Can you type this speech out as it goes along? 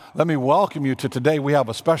let me welcome you to today. We have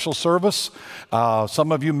a special service.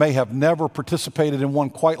 Some of you may have never participated in one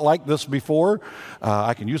quite like this before.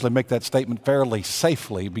 I can usually make that statement fairly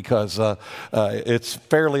safely because it's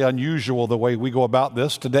fairly unusual the way we go about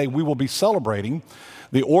this. Today we will be celebrating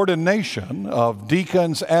the ordination of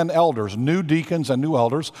deacons and elders, new deacons and new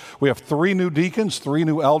elders. We have 3 new deacons, 3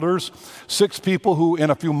 new elders, 6 people who in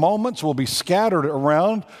a few moments will be scattered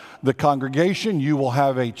around the congregation. You will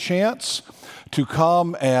have a chance to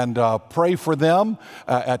come and pray for them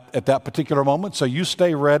at that particular moment, so you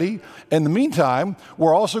stay ready. In the meantime,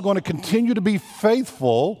 we're also going to continue to be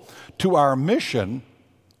faithful to our mission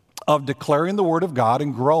of declaring the Word of God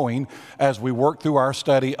and growing as we work through our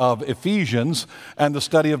study of Ephesians and the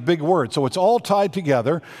study of big words. So it's all tied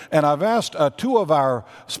together, and I've asked 2 of our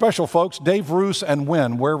special folks, Dave Roos and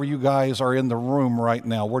Wynn, wherever you guys are in the room right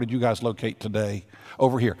now. Where did you guys locate today?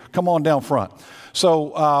 Over here. Come on down front.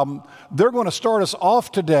 So they're going to start us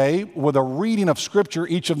off today with a reading of Scripture.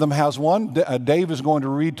 Each of them has one. Dave is going to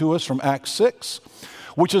read to us from Acts 6,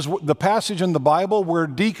 which is the passage in the Bible where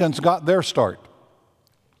deacons got their start.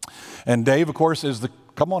 And Dave, of course, is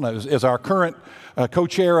our current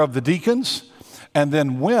co-chair of the deacons. And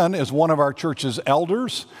then Wynn is one of our church's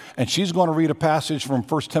elders, and she's going to read a passage from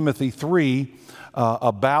 1 Timothy 3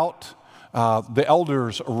 about the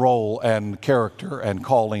elders' role and character and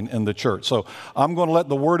calling in the church. So I'm going to let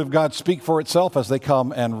the Word of God speak for itself as they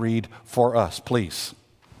come and read for us, please.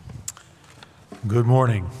 Good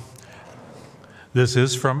morning. This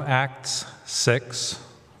is from Acts 6,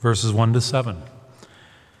 verses 1 to 7.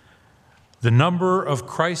 The number of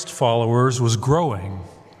Christ followers was growing,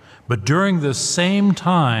 but during this same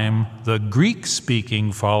time, the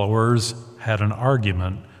Greek-speaking followers had an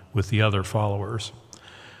argument with the other followers.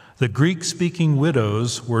 The Greek-speaking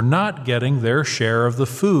widows were not getting their share of the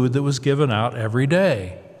food that was given out every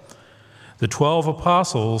day. The 12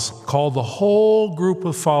 apostles called the whole group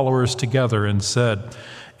of followers together and said,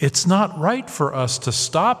 "It's not right for us to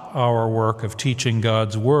stop our work of teaching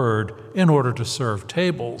God's word in order to serve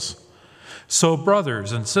tables. So,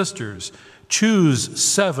 brothers and sisters, choose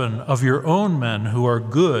 7 of your own men who are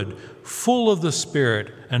good, full of the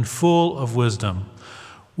Spirit, and full of wisdom.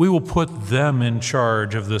 We will put them in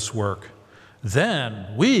charge of this work. Then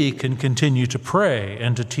we can continue to pray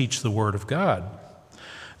and to teach the Word of God."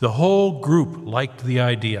 The whole group liked the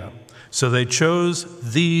idea, so they chose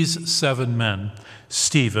these 7 men: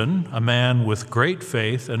 Stephen, a man with great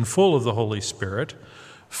faith and full of the Holy Spirit;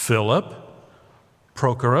 Philip,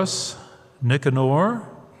 Prochorus, Nicanor,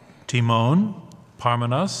 Timon,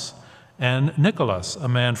 Parmenas, and Nicholas, a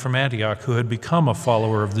man from Antioch who had become a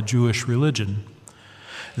follower of the Jewish religion.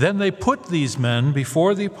 Then they put these men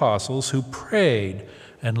before the apostles, who prayed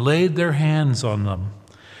and laid their hands on them.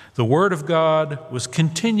 The word of God was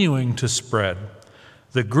continuing to spread.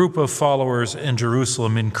 The group of followers in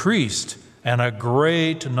Jerusalem increased, and a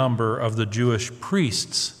great number of the Jewish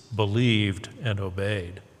priests believed and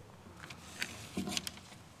obeyed.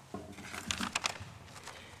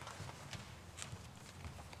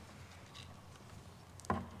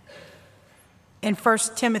 In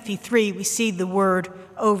 1 Timothy 3, we see the word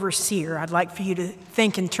overseer. I'd like for you to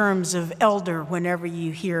think in terms of elder whenever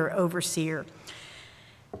you hear overseer.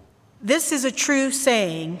 This is a true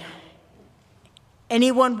saying.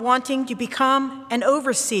 Anyone wanting to become an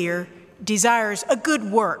overseer desires a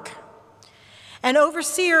good work. An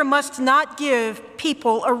overseer must not give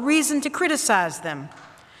people a reason to criticize them,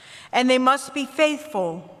 and they must be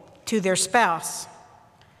faithful to their spouse.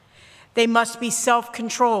 They must be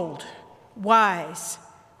self-controlled, wise,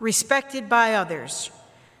 respected by others,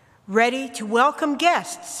 ready to welcome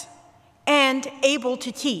guests, and able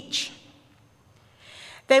to teach.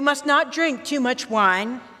 They must not drink too much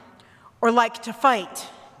wine or like to fight,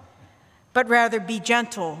 but rather be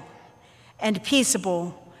gentle and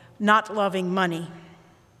peaceable, not loving money.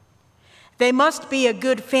 They must be a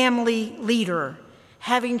good family leader,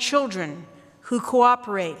 having children who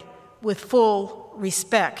cooperate with full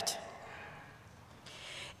respect.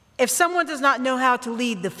 If someone does not know how to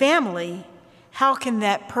lead the family, how can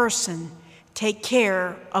that person take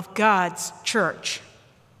care of God's church?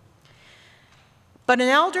 But an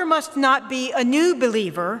elder must not be a new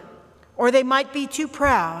believer, or they might be too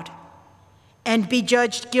proud and be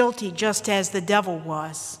judged guilty just as the devil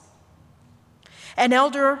was. An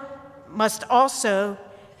elder must also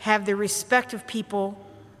have the respect of people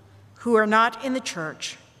who are not in the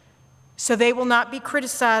church, so they will not be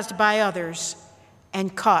criticized by others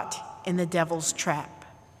and caught in the devil's trap.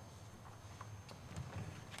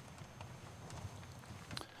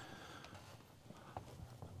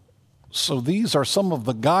 So these are some of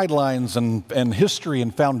the guidelines and history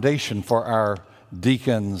and foundation for our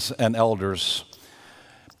deacons and elders.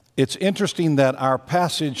 It's interesting that our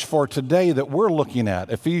passage for today that we're looking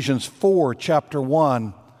at, Ephesians 4, chapter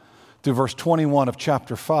 1 through verse 21 of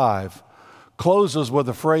chapter 5, closes with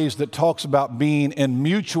a phrase that talks about being in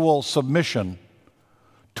mutual submission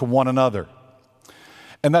to one another.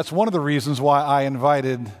 And that's one of the reasons why I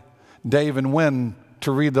invited Dave and Wynn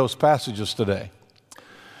to read those passages today.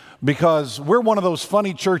 Because we're one of those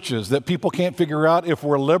funny churches that people can't figure out if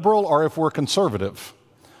we're liberal or if we're conservative.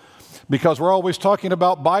 Because we're always talking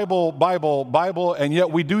about Bible, Bible, Bible, and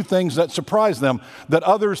yet we do things that surprise them, that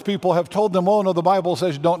others people have told them, oh, no, the Bible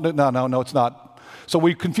says you don't do. No, it's not. So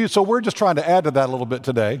we confuse. So we're just trying to add to that a little bit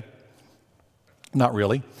today. Not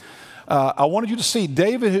really. I wanted you to see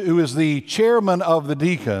David, who is the chairman of the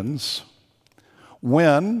deacons,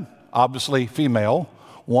 Wynn, obviously female,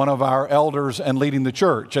 one of our elders and leading the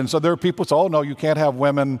church. And so there are people who say, oh, no, you can't have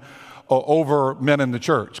women over men in the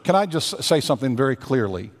church. Can I just say something very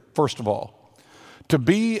clearly? First of all, to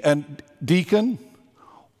be a deacon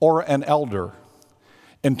or an elder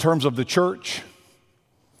in terms of the church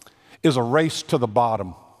is a race to the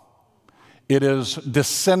bottom. It is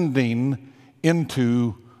descending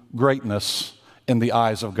into greatness in the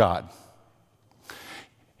eyes of God.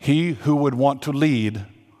 He who would want to lead,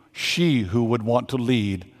 she who would want to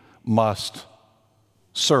lead must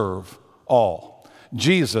serve all.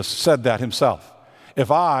 Jesus said that himself.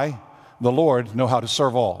 If I, the Lord, know how to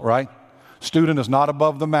serve all, right? Student is not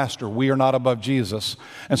above the master. We are not above Jesus.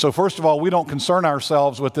 And so first of all, we don't concern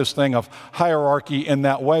ourselves with this thing of hierarchy in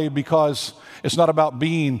that way because it's not about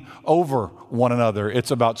being over one another.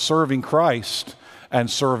 It's about serving Christ and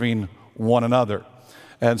serving one another.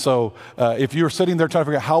 And so if you're sitting there trying to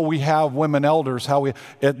figure out how we have women elders,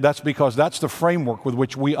 that's because that's the framework with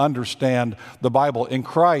which we understand the Bible. In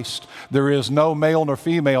Christ, there is no male nor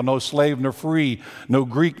female, no slave nor free, no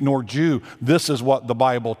Greek nor Jew. This is what the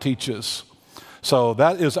Bible teaches. So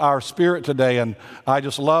that is our spirit today, and I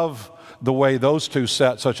just love the way those two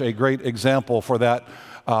set such a great example for that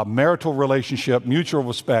marital relationship, mutual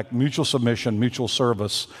respect, mutual submission, mutual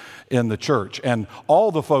service in the church. And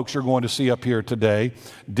all the folks you're going to see up here today,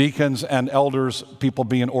 deacons and elders, people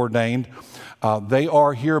being ordained, they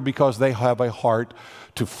are here because they have a heart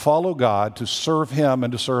to follow God, to serve Him,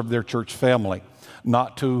 and to serve their church family,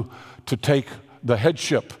 not to take the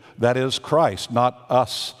headship, that is Christ, not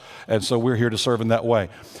us. And so we're here to serve in that way.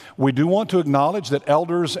 We do want to acknowledge that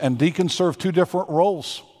elders and deacons serve two different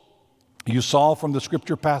roles. You saw from the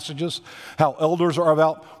scripture passages how elders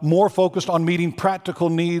are more focused on meeting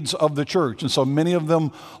practical needs of the church. And so many of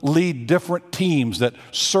them lead different teams that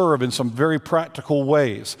serve in some very practical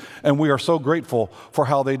ways. And we are so grateful for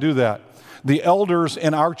how they do that. The elders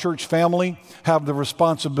in our church family have the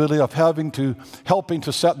responsibility of helping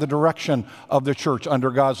to set the direction of the church under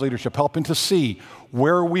God's leadership, helping to see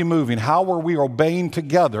where are we moving, how are we obeying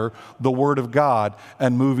together the Word of God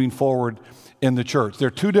and moving forward in the church. They're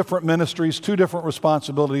two different ministries, two different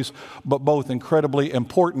responsibilities, but both incredibly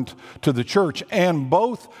important to the church and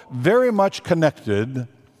both very much connected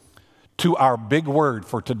to our big word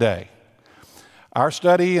for today. Our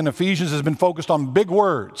study in Ephesians has been focused on big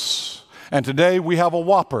words, and today we have a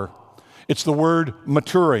whopper. It's the word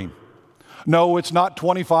maturing. No, it's not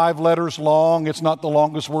 25 letters long. It's not the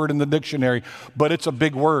longest word in the dictionary, but it's a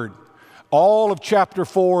big word. All of chapter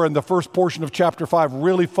 4 and the first portion of chapter 5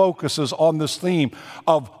 really focuses on this theme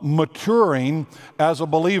of maturing as a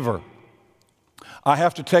believer. I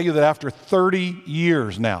have to tell you that after 30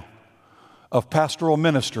 years now of pastoral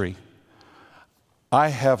ministry, I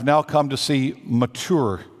have now come to see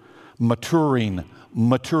maturing,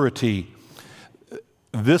 maturity.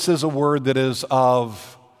 This is a word that is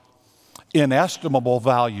of inestimable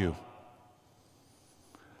value,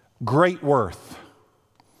 great worth,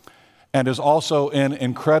 and is also in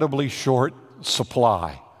incredibly short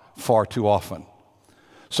supply far too often.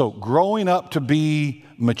 So growing up to be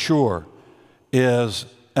mature is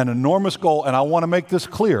an enormous goal, and I want to make this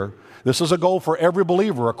clear. This is a goal for every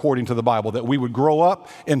believer according to the Bible, that we would grow up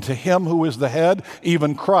into Him who is the head,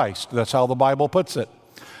 even Christ. That's how the Bible puts it.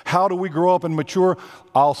 How do we grow up and mature?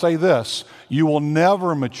 I'll say this: you will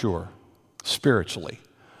never mature spiritually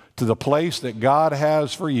to the place that God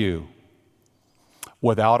has for you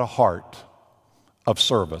without a heart of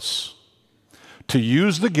service. To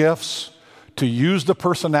use the gifts, to use the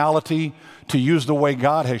personality, to use the way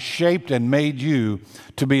God has shaped and made you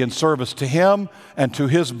to be in service to Him and to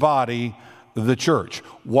His body, the church.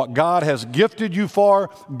 What God has gifted you for,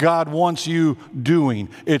 God wants you doing.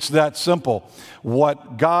 It's that simple.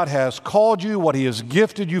 What God has called you, what He has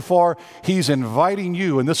gifted you for, He's inviting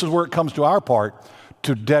you, and this is where it comes to our part,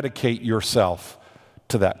 to dedicate yourself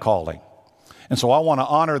to that calling. And so I want to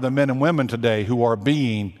honor the men and women today who are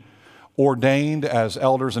being ordained as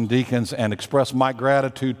elders and deacons and express my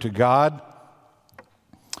gratitude to God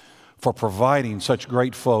for providing such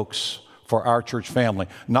great folks for our church family.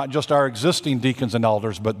 Not just our existing deacons and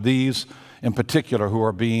elders, but these in particular who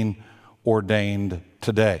are being ordained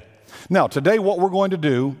today. Now, today what we're going to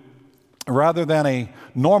do, rather than a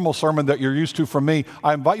normal sermon that you're used to from me,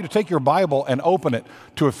 I invite you to take your Bible and open it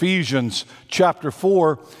to Ephesians chapter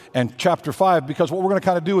 4 and chapter 5, because what we're going to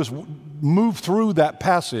kind of do is move through that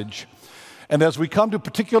passage. And as we come to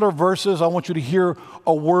particular verses, I want you to hear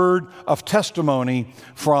a word of testimony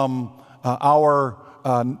from our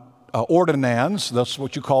ordinands. That's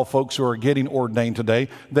what you call folks who are getting ordained today.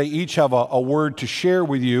 They each have a word to share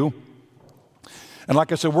with you. And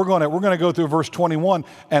like I said, we're going to go through verse 21.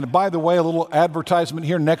 And by the way, a little advertisement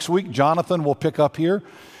here. Next week, Jonathan will pick up here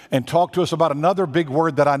and talk to us about another big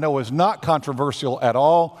word that I know is not controversial at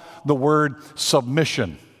all, the word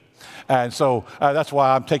submission. And so that's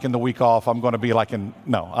why I'm taking the week off. I'm going to be I'm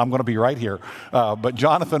going to be right here. But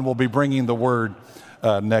Jonathan will be bringing the word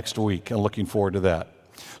next week, and looking forward to that.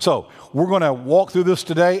 So we're going to walk through this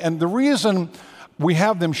today. And the reason we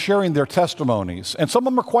have them sharing their testimonies, and some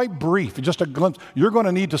of them are quite brief, just a glimpse. You're going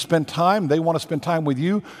to need to spend time. They want to spend time with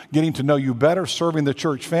you, getting to know you better, serving the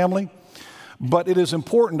church family. But it is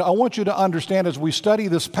important. I want you to understand as we study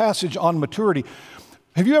this passage on maturity,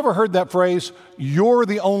 have you ever heard that phrase, you're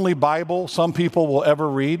the only Bible some people will ever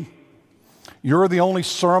read? You're the only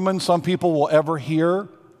sermon some people will ever hear?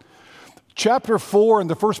 Chapter 4 and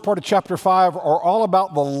the first part of chapter 5 are all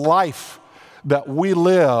about the life that we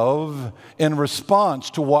live in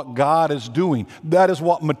response to what God is doing. That is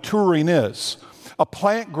what maturing is. A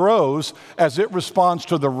plant grows as it responds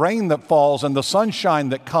to the rain that falls and the sunshine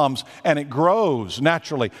that comes, and it grows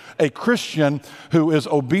naturally. A Christian who is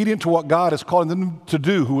obedient to what God is calling them to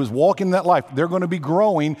do, who is walking that life, they're going to be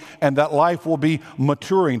growing, and that life will be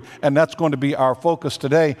maturing. And that's going to be our focus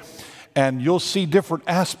today. And you'll see different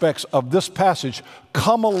aspects of this passage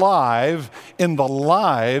come alive in the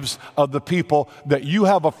lives of the people that you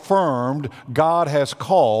have affirmed God has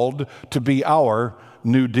called to be our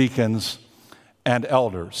new deacons and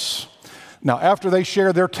elders. Now, after they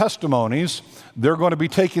share their testimonies, they're going to be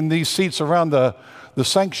taking these seats around the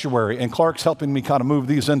sanctuary, and Clark's helping me kind of move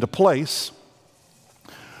these into place.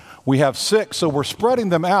 We have 6, so we're spreading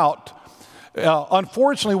them out.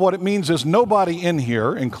 Unfortunately, what it means is nobody in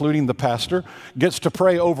here, including the pastor, gets to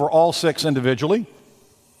pray over all 6 individually,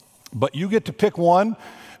 but you get to pick one,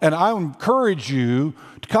 and I encourage you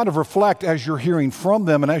to kind of reflect as you're hearing from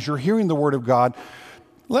them and as you're hearing the Word of God.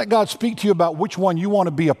 Let God speak to you about which one you want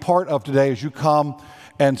to be a part of today as you come,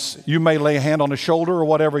 and you may lay a hand on a shoulder or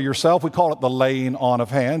whatever yourself. We call it the laying on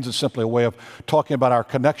of hands. It's simply a way of talking about our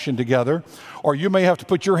connection together. Or you may have to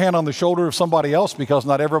put your hand on the shoulder of somebody else, because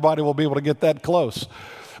not everybody will be able to get that close.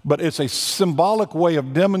 But it's a symbolic way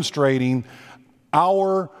of demonstrating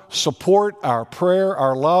our support, our prayer,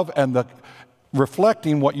 our love, and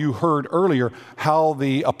reflecting what you heard earlier, how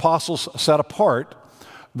the apostles set apart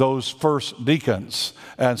those first deacons.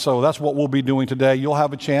 And so that's what we'll be doing today. You'll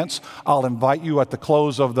have a chance. I'll invite you at the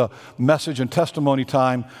close of the message and testimony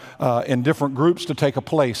time in different groups to take a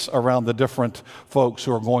place around the different folks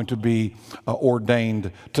who are going to be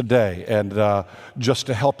ordained today. And just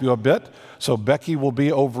to help you a bit, so Becky will be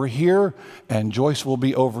over here, and Joyce will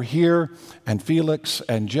be over here, and Felix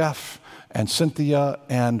and Jeff and Cynthia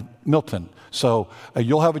and Milton. So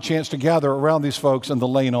you'll have a chance to gather around these folks in the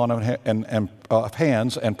laying on of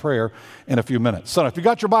hands and prayer in a few minutes. So if you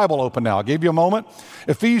got your Bible open now, I'll give you a moment.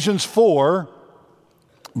 Ephesians 4,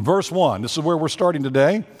 verse 1. This is where we're starting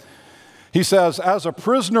today. He says, as a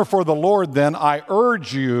prisoner for the Lord, then, I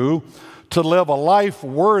urge you to live a life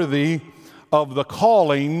worthy of the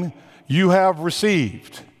calling you have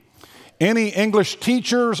received. Any English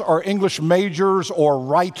teachers or English majors or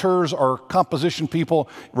writers or composition people,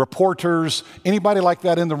 reporters, anybody like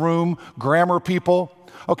that in the room, grammar people?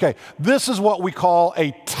 Okay, this is what we call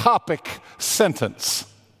a topic sentence.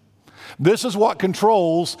 This is what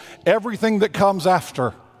controls everything that comes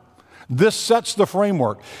after. This sets the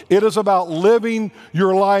framework. It is about living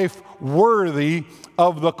your life worthy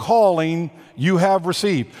of the calling you have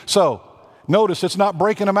received. So, notice it's not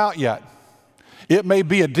breaking them out yet. It may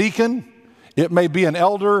be a deacon, it may be an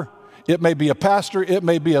elder, it may be a pastor, it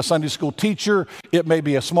may be a Sunday school teacher, it may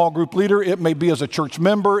be a small group leader, it may be as a church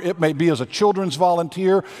member, it may be as a children's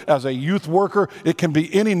volunteer, as a youth worker, it can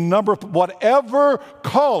be any number of, whatever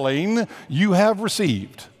calling you have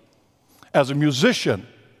received, as a musician,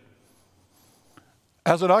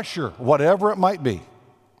 as an usher, whatever it might be.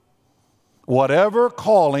 whatever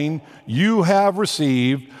calling you have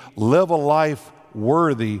received, live a life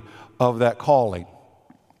worthy of that calling.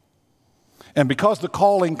 And because the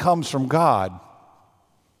calling comes from God,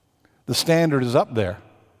 the standard is up there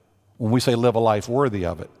when we say live a life worthy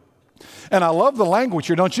of it. And I love the language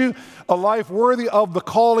here, don't you? A life worthy of the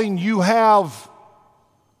calling you have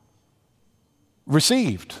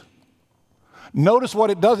received. Notice what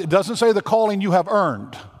it does. It doesn't say the calling you have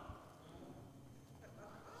earned.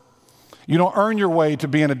 You don't earn your way to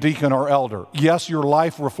being a deacon or elder. Yes, your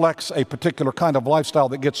life reflects a particular kind of lifestyle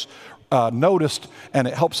that gets noticed, and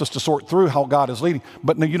it helps us to sort through how God is leading.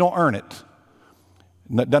 But no, you don't earn it.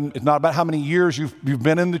 It's not about how many years you've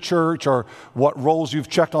been in the church or what roles you've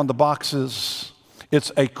checked on the boxes.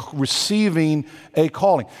 It's receiving a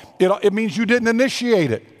calling. It means you didn't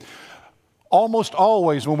initiate it. Almost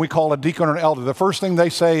always when we call a deacon or an elder, the first thing they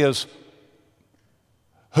say is,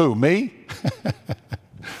 who, me?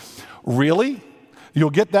 Really? You'll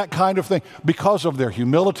get that kind of thing because of their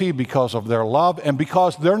humility, because of their love, and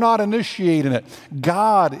because they're not initiating it.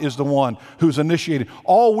 God is the one who's initiating.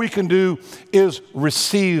 All we can do is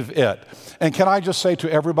receive it. And can I just say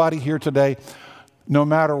to everybody here today, no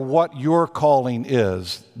matter what your calling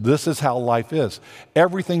is, this is how life is.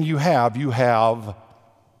 Everything you have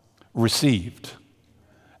received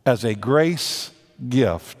as a grace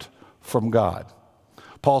gift from God.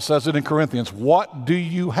 Paul says it in Corinthians, what do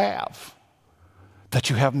you have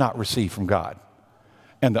that you have not received from God?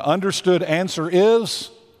 And the understood answer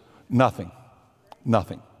is nothing.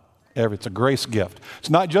 Nothing. It's a grace gift.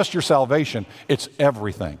 It's not just your salvation, it's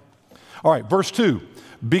everything. All right, verse 2.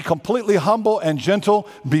 Be completely humble and gentle,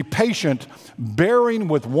 be patient, bearing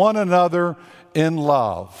with one another in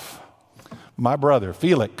love. My brother,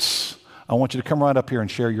 Felix, I want you to come right up here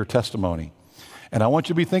and share your testimony. And I want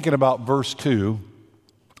you to be thinking about verse 2.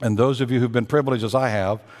 And those of you who've been privileged as I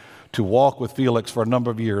have to walk with Felix for a number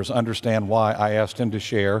of years understand why I asked him to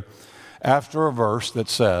share after a verse that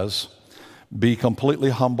says, be completely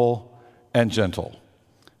humble and gentle,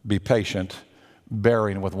 be patient,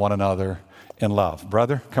 bearing with one another in love.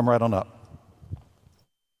 Brother, come right on up.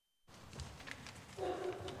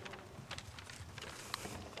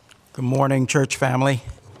 Good morning, church family.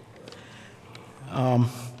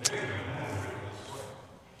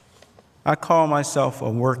 I call myself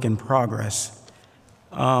a work in progress.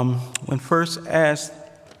 When first asked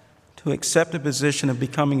to accept the position of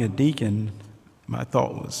becoming a deacon, my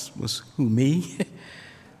thought was who, me?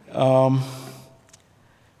 But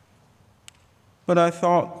I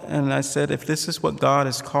thought, and I said, if this is what God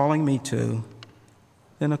is calling me to,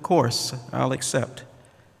 then of course I'll accept.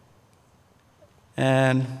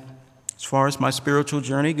 And as far as my spiritual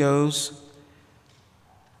journey goes,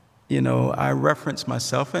 I reference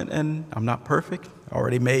myself, and I'm not perfect. I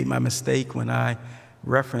already made my mistake when I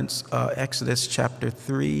referenced Exodus chapter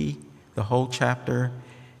 3, the whole chapter,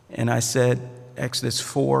 and I said Exodus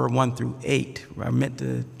 4, 1 through 8. I meant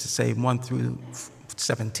to say 1 through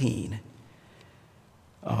 17.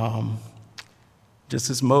 Just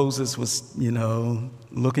as Moses was,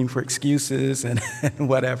 looking for excuses and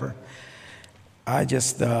whatever, I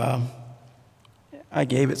just, I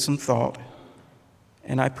gave it some thought.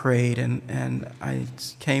 And I prayed, and I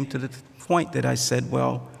came to the point that I said,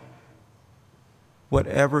 well,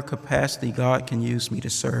 whatever capacity God can use me to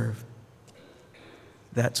serve,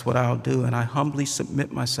 that's what I'll do. And I humbly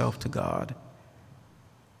submit myself to God.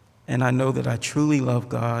 And I know that I truly love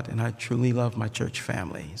God, and I truly love my church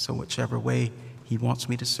family. So whichever way He wants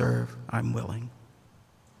me to serve, I'm willing.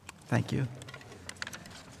 Thank you.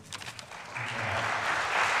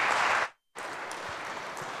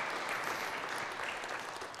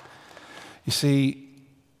 You see,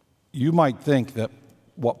 you might think that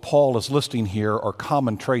what Paul is listing here are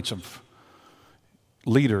common traits of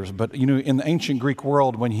leaders, but in the ancient Greek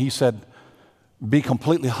world, when he said, be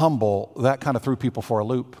completely humble, that kind of threw people for a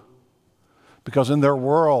loop. Because in their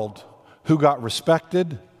world, who got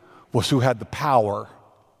respected was who had the power,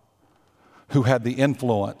 who had the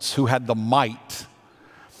influence, who had the might.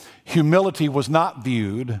 Humility was not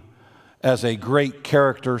viewed as a great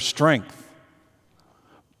character strength.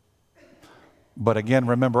 But again,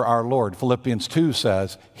 remember our Lord. Philippians 2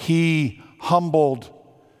 says, He humbled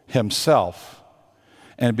Himself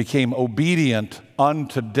and became obedient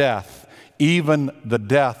unto death, even the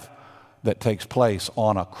death that takes place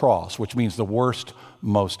on a cross, which means the worst,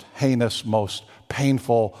 most heinous, most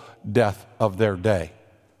painful death of their day.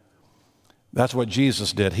 That's what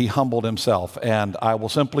Jesus did. He humbled Himself. And I will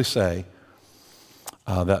simply say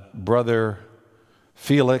that Brother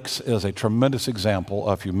Felix is a tremendous example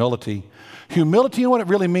of humility. Humility, you know what it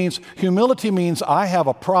really means? Humility means I have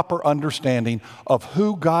a proper understanding of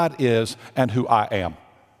who God is and who I am,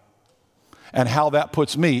 and how that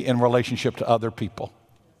puts me in relationship to other people.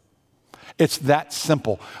 It's that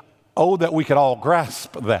simple. Oh, that we could all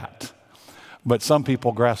grasp that. But some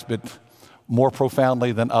people grasp it more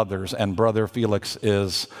profoundly than others, and Brother Felix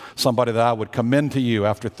is somebody that I would commend to you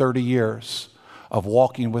after 30 years of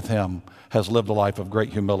walking with him, has lived a life of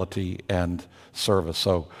great humility and service.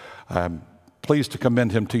 So I'm pleased to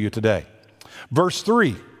commend him to you today. Verse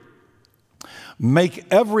 3, make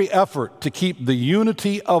every effort to keep the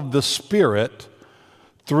unity of the Spirit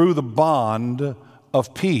through the bond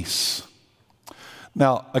of peace.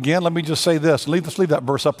 Now, again, let me just say this. Let's leave that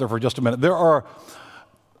verse up there for just a minute. There are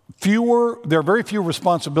very few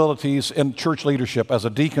responsibilities in church leadership as a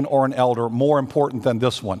deacon or an elder more important than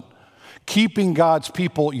this one. Keeping God's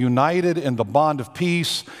people united in the bond of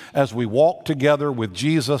peace as we walk together with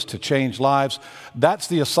Jesus to change lives. That's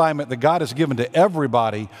the assignment that God has given to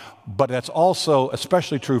everybody, but that's also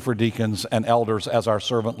especially true for deacons and elders as our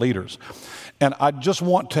servant leaders. And I just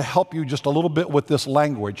want to help you just a little bit with this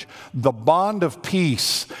language. The bond of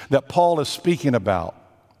peace that Paul is speaking about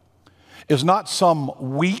is not some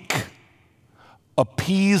weak,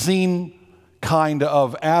 appeasing kind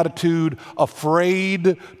of attitude,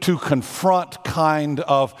 afraid to confront kind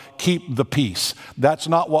of keep the peace. That's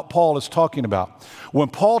not what Paul is talking about. When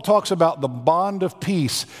Paul talks about the bond of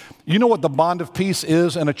peace, you know what the bond of peace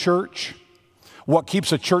is in a church? What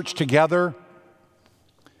keeps a church together?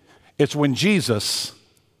 It's when Jesus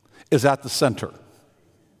is at the center.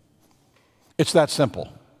 It's that simple.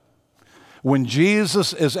 When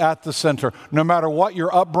Jesus is at the center, no matter what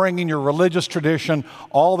your upbringing, your religious tradition,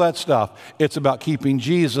 all that stuff, it's about keeping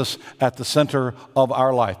Jesus at the center of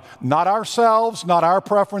our life. Not ourselves, not our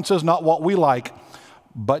preferences, not what we like,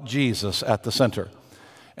 but Jesus at the center.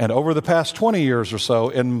 And over the past 20 years or so,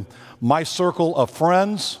 in my circle of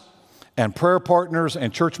friends and prayer partners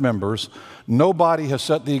and church members, nobody has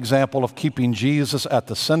set the example of keeping Jesus at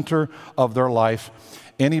the center of their life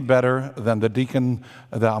any better than the deacon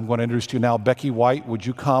that I'm going to introduce to you now. Becky White, would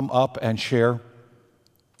you come up and share?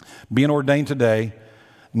 Being ordained today,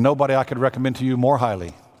 nobody I could recommend to you more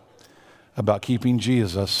highly about keeping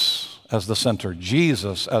Jesus as the center,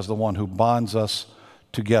 Jesus as the one who bonds us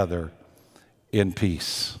together in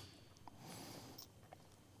peace.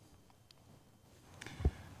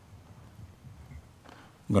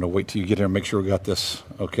 I'm going to wait till you get here and make sure we got this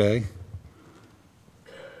okay.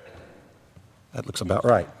 That looks about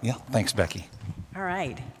right. Yeah, thanks, Becky. All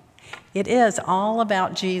right. It is all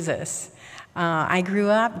about Jesus. I grew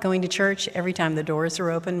up going to church every time the doors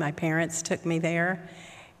were open. My parents took me there.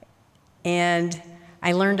 And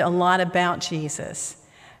I learned a lot about Jesus.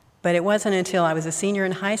 But it wasn't until I was a senior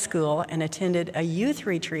in high school and attended a youth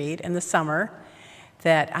retreat in the summer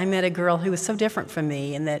that I met a girl who was so different from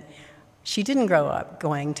me, and that she didn't grow up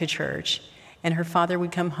going to church. And her father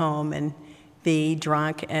would come home and be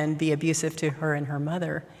drunk and be abusive to her and her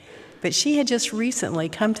mother. But she had just recently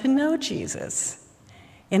come to know Jesus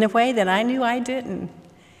in a way that I knew I didn't.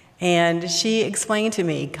 And she explained to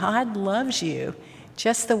me, God loves you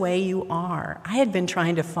just the way you are. I had been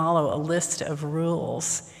trying to follow a list of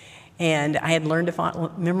rules, and I had learned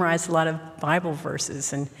to memorize a lot of Bible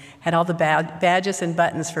verses and had all the badges and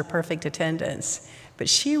buttons for perfect attendance. But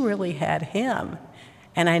she really had him,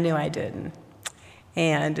 and I knew I didn't.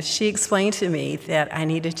 And she explained to me that I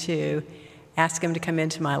needed to ask him to come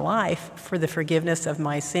into my life for the forgiveness of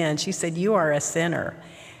my sin. She said, you are a sinner.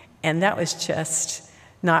 And that was just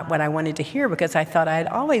not what I wanted to hear, because I thought I had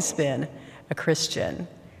always been a Christian.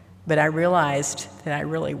 But I realized that I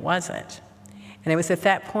really wasn't. And it was at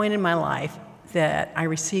that point in my life that I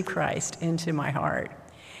received Christ into my heart.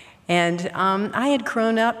 And I had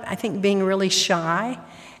grown up, I think, being really shy.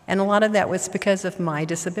 And a lot of that was because of my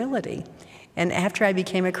disability. And after I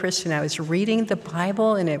became a Christian, I was reading the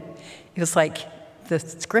Bible, and it was like the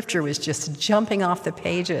scripture was just jumping off the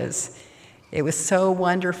pages. It was so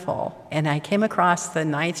wonderful. And I came across the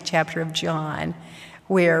 9th chapter of John,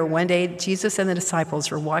 where one day Jesus and the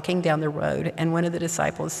disciples were walking down the road, and one of the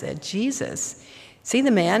disciples said, Jesus, see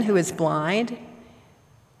the man who is blind?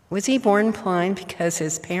 Was he born blind because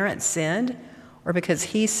his parents sinned, or because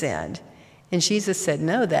he sinned? And Jesus said,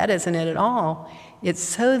 no, that isn't it at all. It's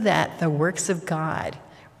so that the works of God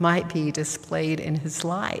might be displayed in his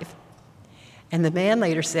life. And the man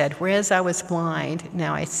later said, whereas I was blind,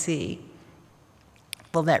 now I see.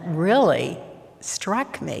 Well, that really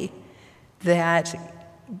struck me, that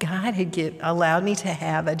God had allowed me to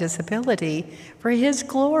have a disability for his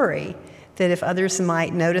glory, that if others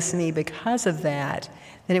might notice me because of that,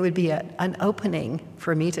 then it would be an opening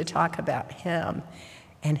for me to talk about him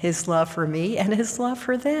and his love for me and his love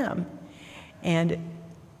for them. And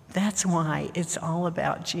that's why it's all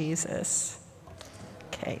about Jesus.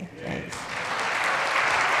 Okay, thanks.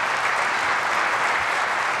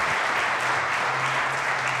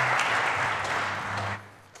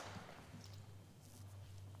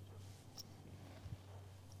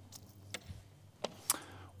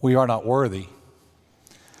 We are not worthy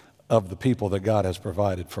of the people that God has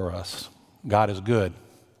provided for us. God is good.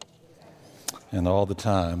 And all the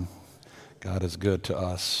time, God is good to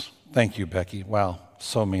us. Thank you, Becky. Wow,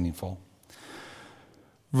 so meaningful.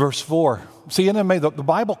 Verse 4. See, the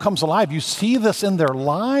Bible comes alive. You see this in their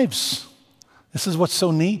lives. This is what's so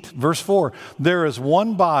neat. Verse 4. There is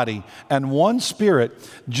one body and one Spirit,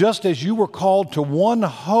 just as you were called to one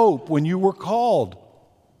hope when you were called.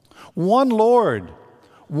 One Lord,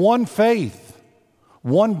 one faith,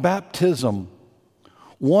 one baptism,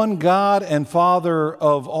 one God and Father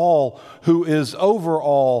of all, who is over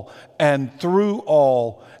all and through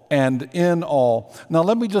all and in all. Now,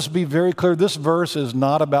 let me just be very clear. This verse is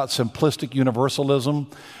not about simplistic universalism.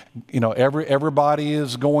 You know, everybody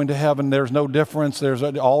is going to heaven. There's no difference. There's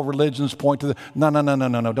all religions point to the.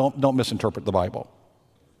 No. Don't misinterpret the Bible.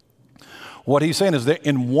 What he's saying is that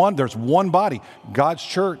there's one body, God's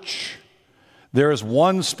church. There is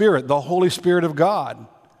one Spirit, the Holy Spirit of God.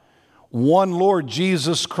 One Lord,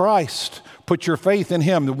 Jesus Christ. Put your faith in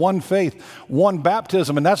him, the one faith, one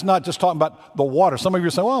baptism. And that's not just talking about the water. Some of you are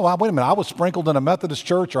saying, well, wait a minute, I was sprinkled in a Methodist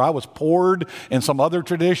church, or I was poured in some other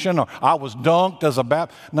tradition, or I was dunked as a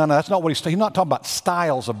baptist. No, that's not what he's saying. He's not talking about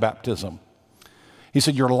styles of baptism. He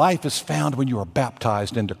said your life is found when you are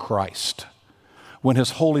baptized into Christ, when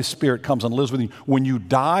his Holy Spirit comes and lives with you, when you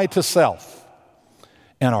die to self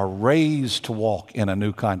and are raised to walk in a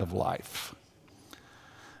new kind of life.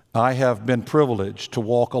 I have been privileged to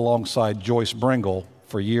walk alongside Joyce Bringle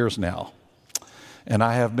for years now, and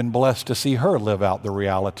I have been blessed to see her live out the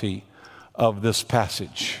reality of this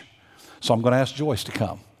passage. So I'm going to ask Joyce to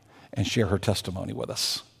come and share her testimony with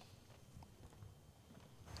us.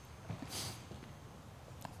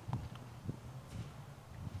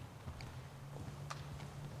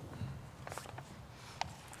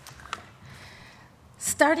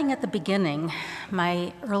 Starting at the beginning,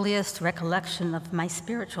 my earliest recollection of my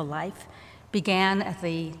spiritual life began at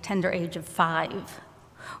the tender age of 5,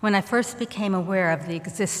 when I first became aware of the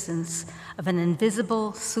existence of an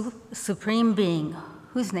invisible, supreme being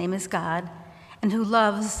whose name is God and who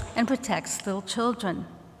loves and protects little children.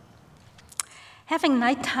 Having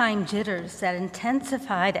nighttime jitters that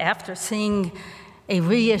intensified after seeing a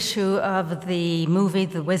reissue of the movie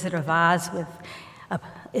The Wizard of Oz with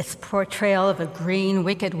its portrayal of a green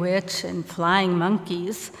wicked witch and flying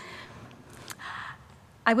monkeys,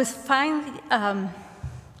 I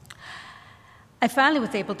finally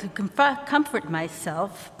was able to comfort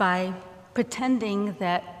myself by pretending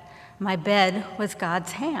that my bed was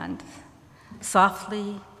God's hand,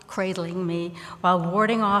 softly cradling me while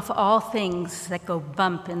warding off all things that go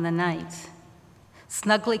bump in the night.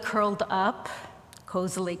 Snugly curled up,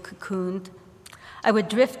 cozily cocooned, I would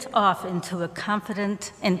drift off into a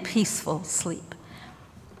confident and peaceful sleep.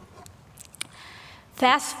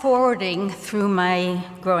 Fast forwarding through my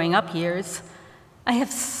growing up years, I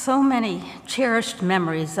have so many cherished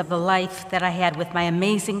memories of the life that I had with my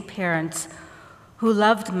amazing parents who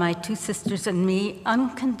loved my 2 sisters and me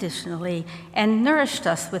unconditionally and nourished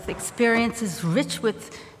us with experiences rich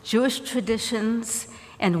with Jewish traditions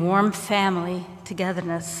and warm family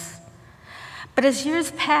togetherness. But as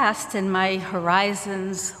years passed and my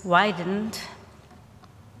horizons widened,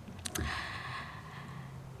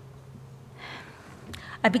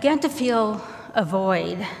 I began to feel a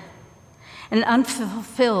void, an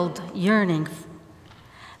unfulfilled yearning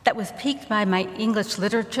that was piqued by my English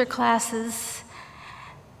literature classes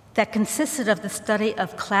that consisted of the study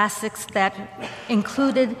of classics that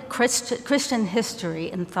included Christian history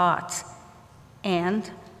and thought. And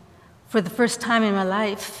for the first time in my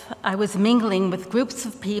life, I was mingling with groups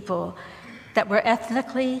of people that were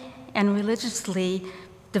ethnically and religiously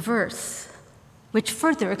diverse, which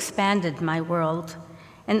further expanded my world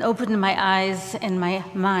and opened my eyes and my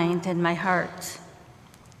mind and my heart.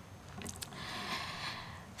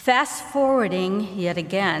 Fast forwarding yet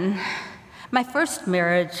again, my first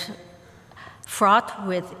marriage, fraught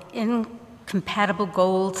with incompatible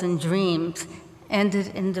goals and dreams, ended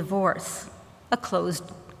in divorce, a closed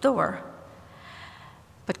door,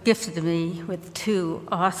 but gifted me with 2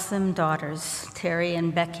 awesome daughters, Terry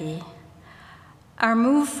and Becky. Our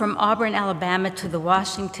move from Auburn, Alabama to the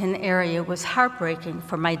Washington area was heartbreaking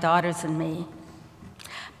for my daughters and me,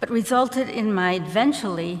 but resulted in my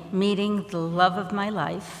eventually meeting the love of my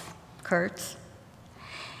life, Kurt,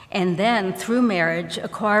 and then through marriage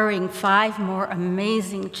acquiring 5 more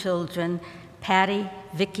amazing children, Patty,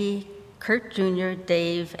 Vicky, Kurt Jr.,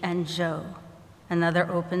 Dave, and Joe. Another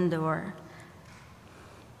open door.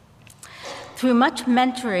 Through much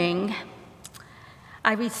mentoring,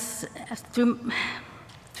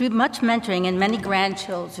 through much mentoring and many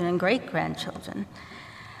grandchildren and great-grandchildren,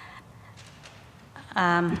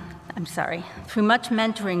 through much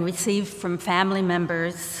mentoring received from family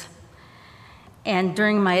members, and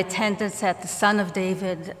during my attendance at the Son of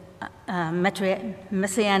David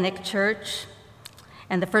Messianic Church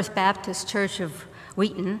and the First Baptist Church of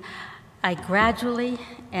Wheaton, I gradually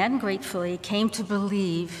and gratefully came to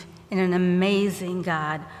believe in an amazing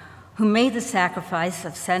God who made the sacrifice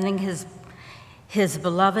of sending his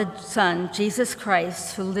beloved Son, Jesus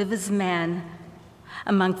Christ, to live as man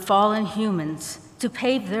among fallen humans, to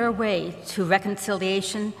pave their way to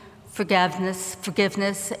reconciliation,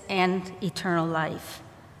 forgiveness, and eternal life.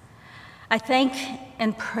 I thank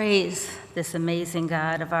and praise this amazing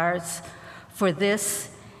God of ours for this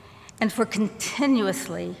and for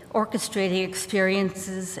continuously orchestrating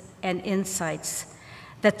experiences and insights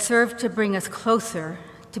that serve to bring us closer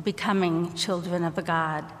to becoming children of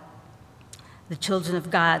God, the children of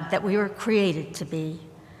God that we were created to be.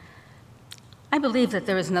 I believe that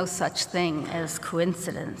there is no such thing as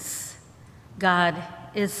coincidence. God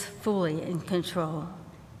is fully in control.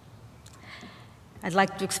 I'd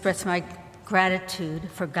like to express my gratitude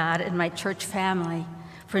for God and my church family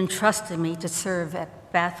for entrusting me to serve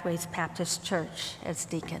at Bathways Baptist Church as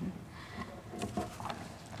deacon.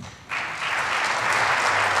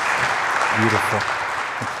 Beautiful.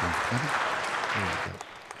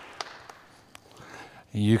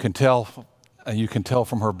 You can tell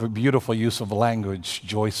from her beautiful use of language,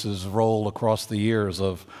 Joyce's role across the years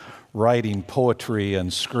of writing poetry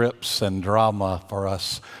and scripts and drama for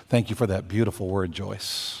us. Thank you for that beautiful word,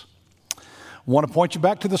 Joyce. I want to point you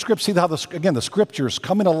back to the script. See how, the scriptures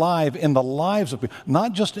coming alive in the lives of people,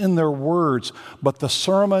 not just in their words, but the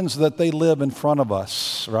sermons that they live in front of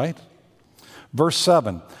us, right? Verse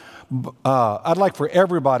 7. I'd like for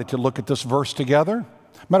everybody to look at this verse together.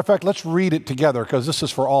 Matter of fact, let's read it together because this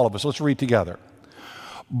is for all of us. Let's read together.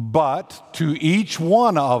 But to each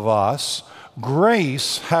one of us,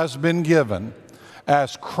 grace has been given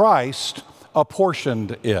as Christ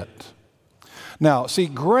apportioned it. Now, see,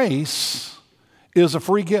 grace is a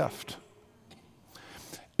free gift.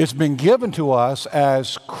 It's been given to us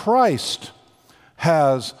as Christ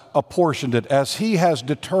has apportioned it, as he has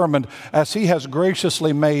determined, as he has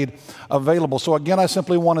graciously made available. So again, I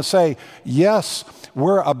simply want to say, yes,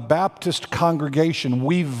 we're a Baptist congregation.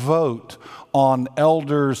 We vote on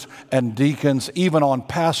elders and deacons, even on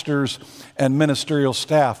pastors and ministerial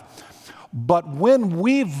staff. But when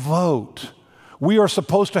we vote, we are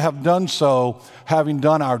supposed to have done so having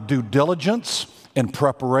done our due diligence in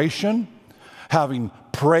preparation, having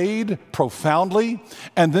prayed profoundly,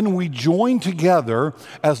 and then we join together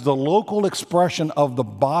as the local expression of the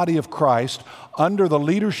body of Christ under the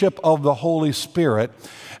leadership of the Holy Spirit,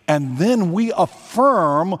 and then we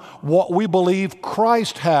affirm what we believe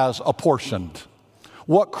Christ has apportioned,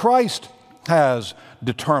 what Christ has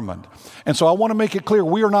determined. And so I want to make it clear,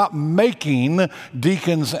 we are not making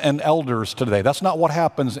deacons and elders today. That's not what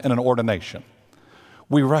happens in an ordination.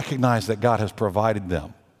 We recognize that God has provided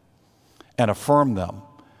them and affirmed them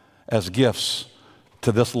as gifts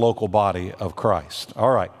to this local body of Christ. All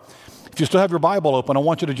right. If you still have your Bible open, I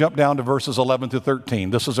want you to jump down to verses 11 to 13.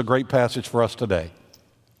 This is a great passage for us today.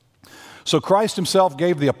 So Christ himself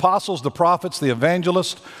gave the apostles, the prophets, the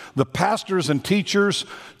evangelists, the pastors and teachers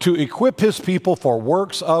to equip his people for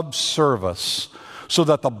works of service, so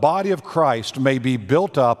that the body of Christ may be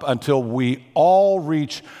built up until we all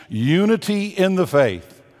reach unity in the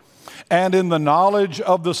faith and in the knowledge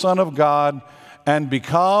of the Son of God, and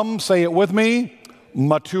become, say it with me,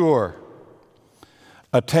 mature,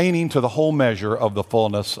 attaining to the whole measure of the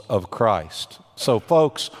fullness of Christ. So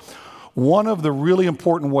folks, one of the really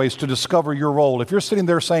important ways to discover your role, if you're sitting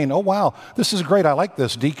there saying, oh wow, this is great, I like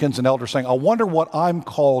this, deacons and elders saying, I wonder what I'm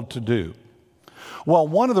called to do. Well,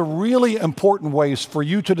 one of the really important ways for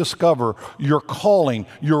you to discover your calling,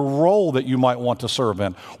 your role that you might want to serve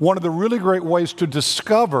in, one of the really great ways to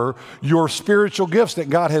discover your spiritual gifts that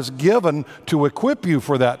God has given to equip you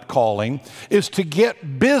for that calling is to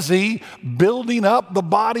get busy building up the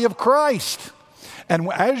body of Christ. And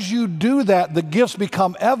as you do that, the gifts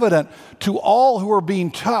become evident to all who are being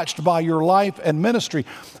touched by your life and ministry.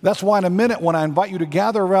 That's why in a minute, when I invite you to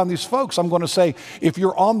gather around these folks, I'm going to say, if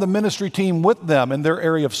you're on the ministry team with them in their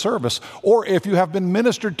area of service, or if you have been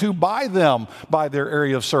ministered to by them by their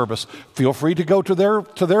area of service, feel free to go to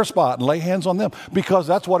their spot and lay hands on them, because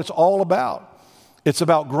that's what it's all about. It's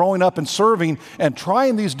about growing up and serving and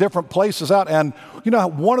trying these different places out. And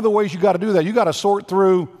one of the ways you got to do that, you got to sort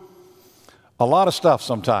through a lot of stuff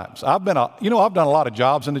sometimes. I've done a lot of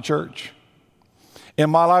jobs in the church.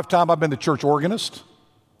 In my lifetime, I've been the church organist.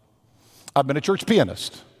 I've been a church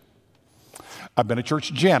pianist. I've been a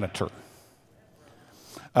church janitor.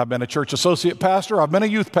 I've been a church associate pastor. I've been a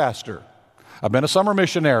youth pastor. I've been a summer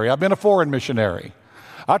missionary. I've been a foreign missionary.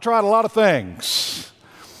 I tried a lot of things.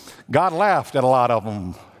 God laughed at a lot of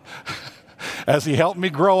them as he helped me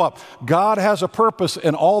grow up. God has a purpose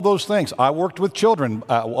in all those things. I worked with children.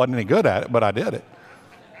 I wasn't any good at it, but I did it.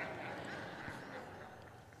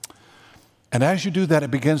 And as you do that,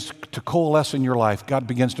 it begins to coalesce in your life. God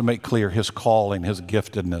begins to make clear his calling, his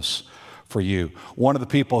giftedness for you. One of the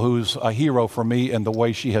people who's a hero for me in the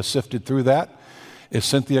way she has sifted through that is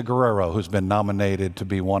Cynthia Guerrero, who's been nominated to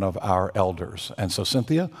be one of our elders. And so,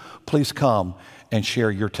 Cynthia, please come and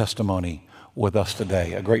share your testimony with us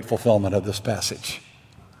today, a great fulfillment of this passage.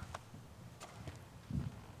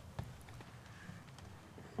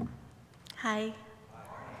 Hi.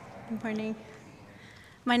 Good morning.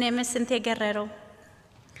 My name is Cynthia Guerrero.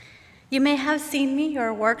 You may have seen me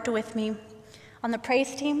or worked with me on the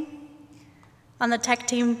praise team, on the tech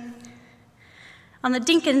team, on the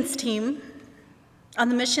Dinkins team, on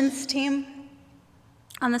the missions team,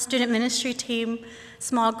 on the student ministry team,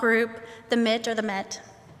 small group, the MIT or the Met.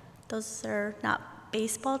 Those are not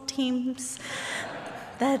baseball teams.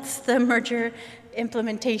 That's the merger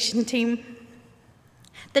implementation team.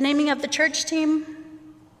 The naming of the church team,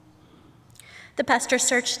 the pastor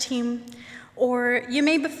search team, or you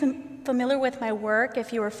may be familiar with my work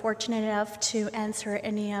if you were fortunate enough to answer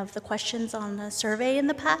any of the questions on the survey in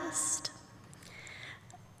the past.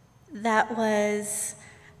 That was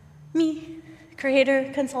me, creator,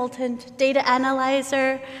 consultant, data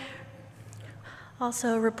analyzer,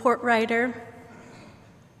 also report writer.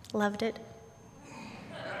 Loved it.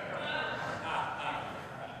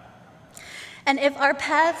 And if our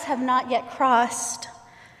paths have not yet crossed,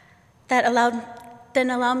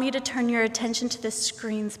 then allow me to turn your attention to the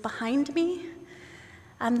screens behind me.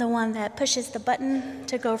 I'm the one that pushes the button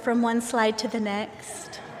to go from one slide to the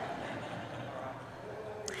next.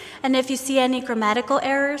 And if you see any grammatical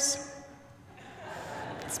errors,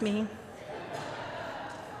 it's me.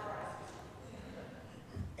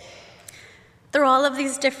 Through all of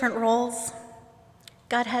these different roles,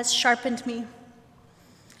 God has sharpened me.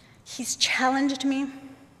 He's challenged me.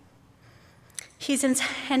 He's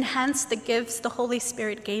enhanced the gifts the Holy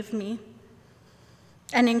Spirit gave me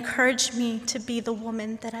and encouraged me to be the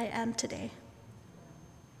woman that I am today.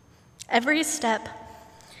 Every step,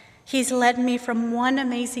 he's led me from one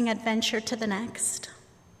amazing adventure to the next.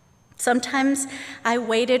 Sometimes I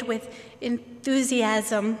waited with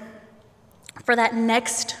enthusiasm for that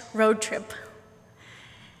next road trip.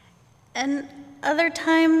 And other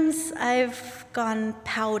times I've gone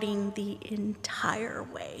pouting the entire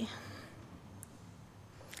way.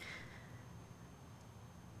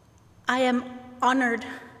 I am honored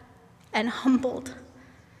and humbled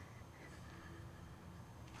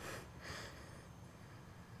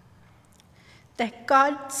that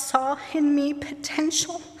God saw in me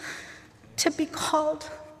potential to be called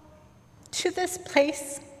to this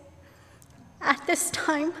place at this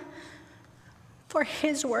time for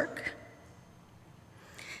his work.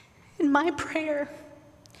 And my prayer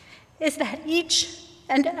is that each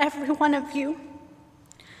and every one of you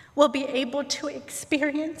will be able to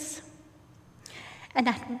experience an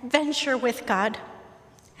adventure with God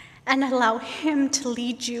and allow him to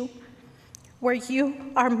lead you where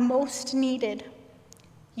you are most needed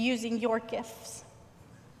using your gifts.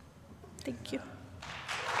 Thank you.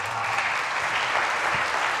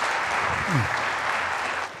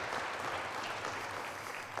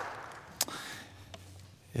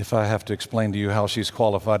 If I have to explain to you how she's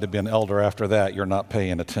qualified to be an elder after that, you're not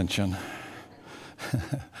paying attention.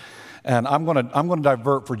 And I'm going to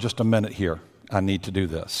divert for just a minute here. I need to do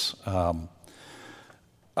this.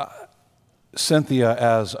 Cynthia,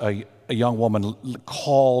 as a young woman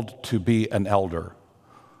called to be an elder,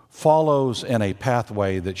 follows in a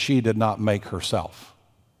pathway that she did not make herself.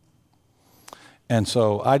 And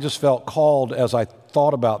so I just felt called, as I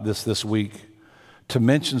thought about this week, to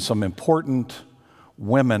mention some important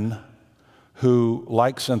women who,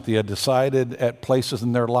 like Cynthia, decided at places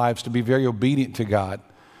in their lives to be very obedient to God,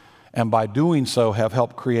 and by doing so have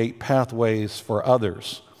helped create pathways for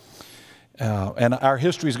others. And our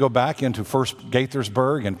histories go back into First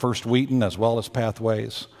Gaithersburg and First Wheaton, as well as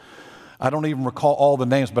Pathways. I don't even recall all the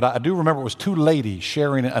names, but I do remember it was two ladies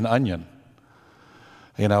sharing an onion,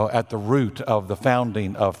 at the root of the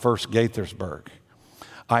founding of First Gaithersburg.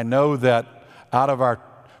 I know that out of our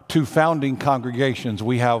two founding congregations,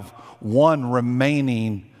 we have one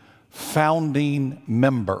remaining founding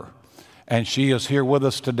member, and she is here with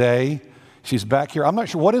us today. She's back here. I'm not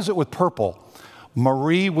sure, what is it with purple?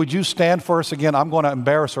 Marie, would you stand for us again? I'm going to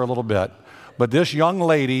embarrass her a little bit. But this young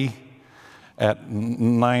lady at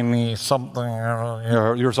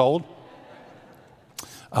 90-something years old,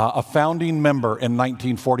 a founding member in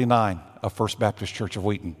 1949 of First Baptist Church of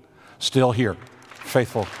Wheaton, still here,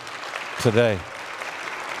 faithful today.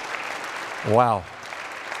 Wow.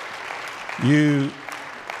 You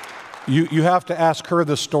have to ask her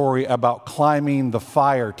the story about climbing the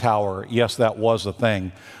fire tower. Yes, that was a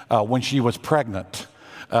thing when she was pregnant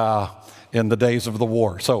in the days of the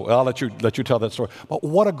war. So I'll let you tell that story. But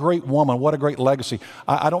what a great woman! What a great legacy!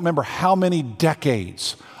 I don't remember how many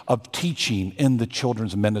decades of teaching in the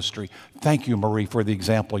children's ministry. Thank you, Marie, for the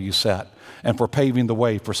example you set and for paving the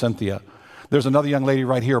way for Cynthia. There's another young lady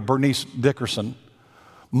right here, Bernice Dickerson,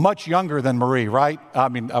 much younger than Marie, right?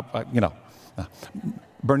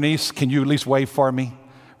 Bernice, can you at least wave for me?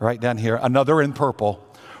 Right down here. Another in purple.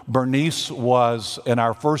 Bernice was in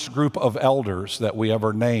our first group of elders that we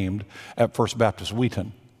ever named at First Baptist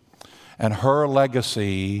Wheaton. And her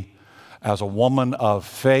legacy as a woman of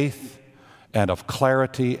faith and of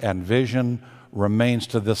clarity and vision remains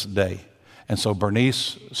to this day. And so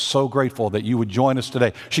Bernice, so grateful that you would join us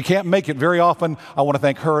today. She can't make it very often. I want to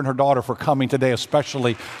thank her and her daughter for coming today,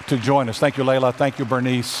 especially to join us. Thank you, Layla. Thank you,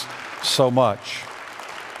 Bernice, so much.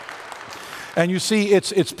 And you see,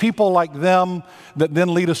 it's people like them that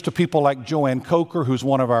then lead us to people like Joanne Coker, who's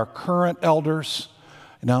one of our current elders,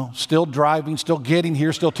 still driving, still getting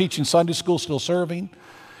here, still teaching Sunday school, still serving.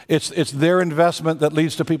 It's their investment that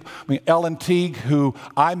leads to people. Ellen Teague, who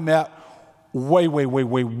I met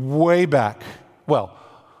way back. Well,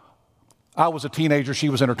 I was a teenager. She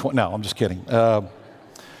was in her 20s. No, I'm just kidding.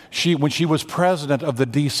 When she was president of the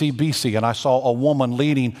DCBC, and I saw a woman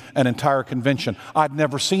leading an entire convention. I'd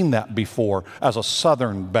never seen that before as a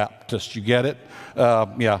Southern Baptist. You get it?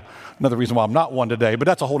 Yeah, another reason why I'm not one today, but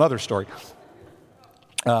that's a whole other story.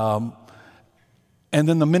 And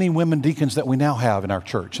then the many women deacons that we now have in our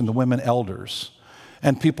church, and the women elders,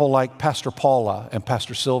 and people like Pastor Paula and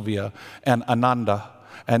Pastor Sylvia and Ananda,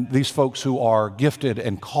 and these folks who are gifted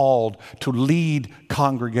and called to lead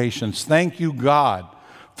congregations. Thank you, God,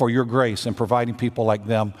 for your grace in providing people like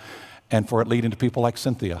them, and for it leading to people like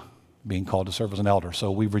Cynthia being called to serve as an elder. So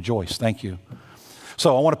we rejoice. Thank you.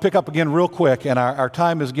 So I want to pick up again real quick, and our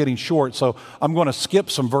time is getting short, so I'm going to skip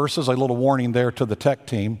some verses, a little warning there to the tech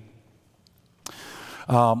team.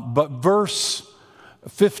 But verse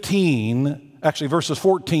 15, actually verses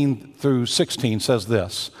 14 through 16 says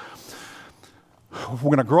this. We're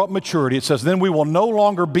going to grow up in maturity. It says, then we will no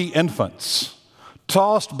longer be infants,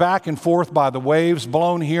 tossed back and forth by the waves,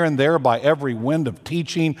 blown here and there by every wind of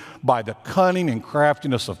teaching, by the cunning and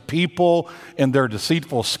craftiness of people and their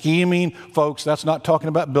deceitful scheming. Folks, that's not talking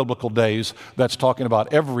about biblical days. That's talking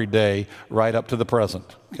about every day right up to the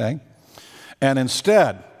present, okay? And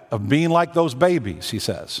instead of being like those babies, he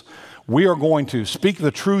says, we are going to speak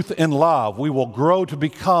the truth in love. We will grow to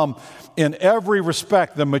become, in every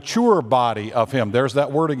respect, the mature body of him. There's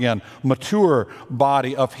that word again, mature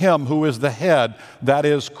body of him who is the head, that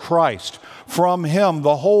is Christ. From him,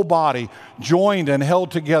 the whole body, joined and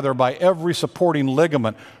held together by every supporting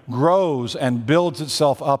ligament, grows and builds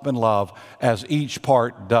itself up in love as each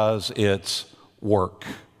part does its work.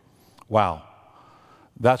 Wow.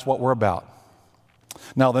 That's what we're about.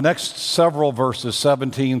 Now, the next several verses,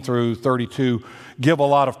 17 through 32, give a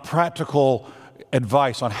lot of practical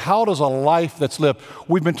advice on how does a life that's lived.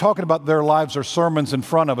 We've been talking about their lives or sermons in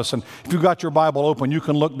front of us, and if you've got your Bible open, you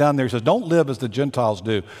can look down there. It says, don't live as the Gentiles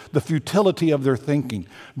do. The futility of their thinking,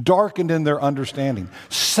 darkened in their understanding,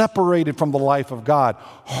 separated from the life of God,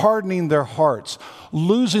 hardening their hearts,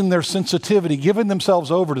 losing their sensitivity, giving themselves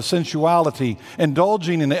over to sensuality,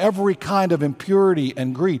 indulging in every kind of impurity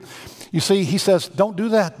and greed. You see, he says, don't do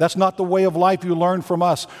that. That's not the way of life you learned from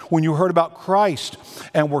us when you heard about Christ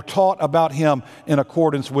and were taught about him in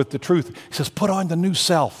accordance with the truth. He says, put on the new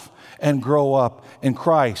self and grow up in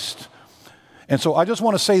Christ. And so I just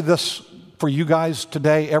want to say this for you guys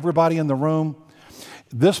today, everybody in the room.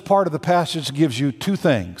 This part of the passage gives you two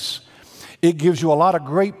things. It gives you a lot of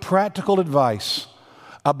great practical advice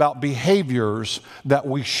about behaviors that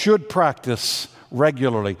we should practice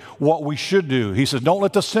regularly, what we should do. He says, don't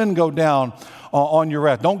let the sin go down on your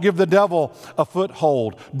wrath. Don't give the devil a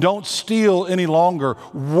foothold. Don't steal any longer.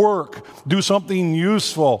 Work. Do something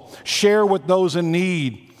useful. Share with those in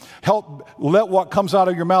need. Help. Let what comes out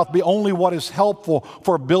of your mouth be only what is helpful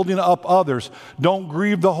for building up others. Don't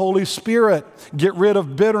grieve the Holy Spirit. Get rid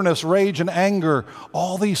of bitterness, rage, and anger.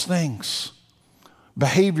 All these things.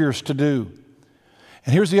 Behaviors to do.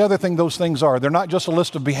 And here's the other thing those things are. They're not just a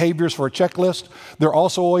list of behaviors for a checklist. They're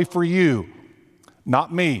also a way for you,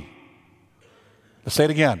 not me. Let's say it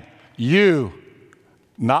again. You,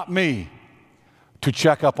 not me, to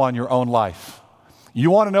check up on your own life. You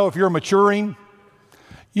want to know if you're maturing?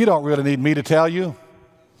 You don't really need me to tell you.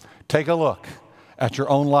 Take a look at your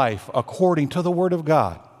own life according to the Word of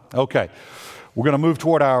God. Okay, we're going to move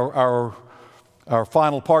toward our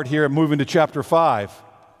final part here and move into chapter 5.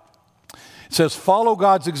 It says, follow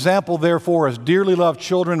God's example, therefore, as dearly loved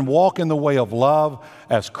children, walk in the way of love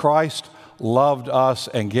as Christ loved us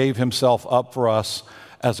and gave himself up for us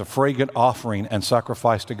as a fragrant offering and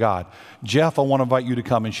sacrifice to God. Jeff, I want to invite you to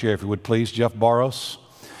come and share, if you would please. Jeff Barros.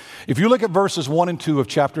 If you look at verses 1 and 2 of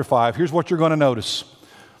chapter 5, here's what you're going to notice.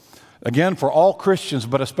 Again, for all Christians,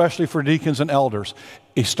 but especially for deacons and elders,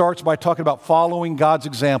 he starts by talking about following God's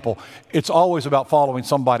example. It's always about following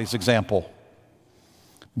somebody's example.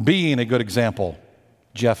 Being a good example,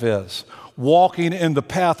 Jeff is. Walking in the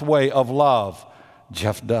pathway of love,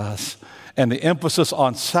 Jeff does. And the emphasis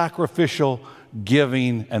on sacrificial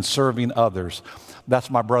giving and serving others. That's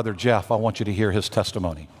my brother Jeff. I want you to hear his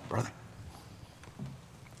testimony. Brother.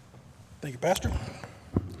 Thank you, Pastor.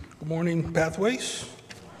 Good morning, Pathways.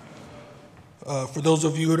 For those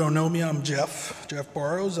of you who don't know me, I'm Jeff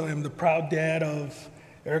Barros. I am the proud dad of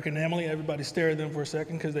Eric and Emily. Everybody stare at them for a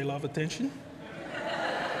second because they love attention.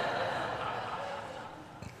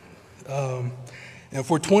 And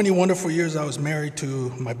for 20 wonderful years, I was married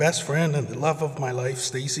to my best friend and the love of my life,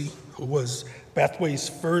 Stacy, who was Pathway's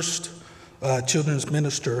first children's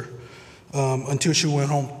minister until she went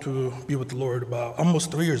home to be with the Lord about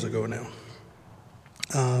almost 3 years ago now.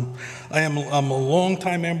 I'm a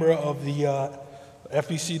longtime member of the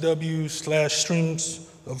FBCW / Streams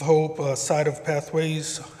of Hope side of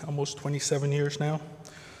Pathways, almost 27 years now.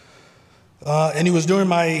 And it was during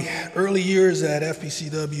my early years at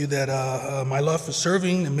FBCW that my love for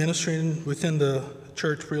serving and ministering within the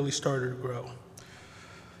church really started to grow.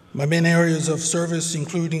 My main areas of service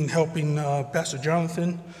including helping Pastor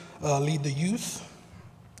Jonathan lead the youth,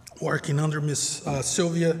 working under Miss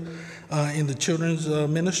Sylvia in the children's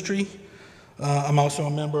ministry. I'm also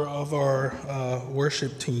a member of our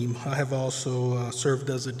worship team. I have also served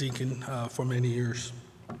as a deacon for many years.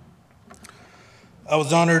 I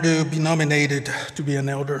was honored to be nominated to be an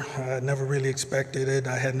elder. I had never really expected it.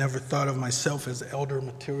 I had never thought of myself as elder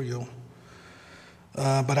material.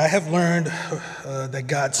 But I have learned that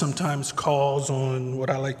God sometimes calls on what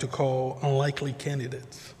I like to call unlikely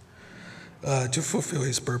candidates to fulfill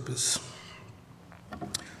his purpose.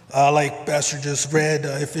 Like Pastor just read,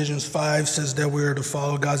 Ephesians 5 says that we are to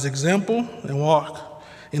follow God's example and walk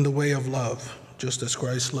in the way of love, just as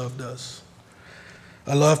Christ loved us.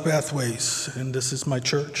 I love Pathways, and this is my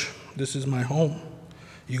church. This is my home.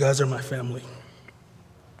 You guys are my family.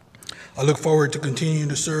 I look forward to continuing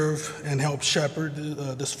to serve and help shepherd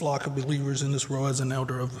this flock of believers in this role as an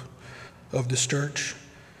elder of this church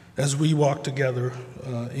as we walk together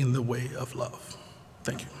in the way of love.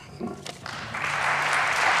 Thank you.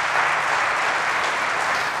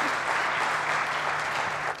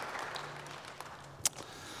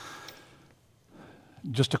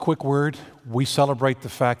 Just a quick word. We celebrate the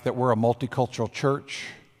fact that we're a multicultural church.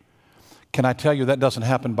 Can I tell you that doesn't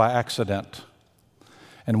happen by accident?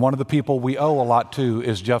 And one of the people we owe a lot to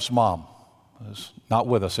is Jeff's mom, who's not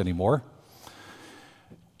with us anymore.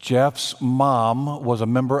 Jeff's mom was a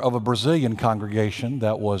member of a Brazilian congregation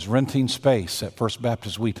that was renting space at First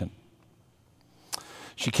Baptist Wheaton.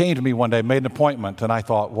 She came to me one day, made an appointment, and I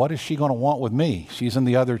thought, what is she going to want with me? She's in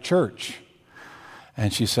the other church.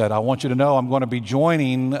 And she said, I want you to know I'm going to be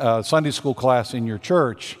joining a Sunday school class in your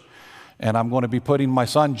church, and I'm going to be putting my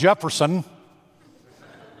son Jefferson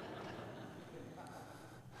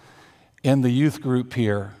in the youth group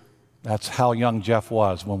here. That's how young Jeff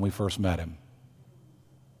was when we first met him.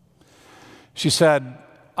 She said,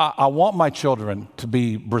 I want my children to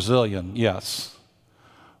be Brazilian, yes,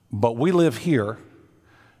 but we live here,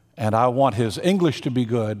 and I want his English to be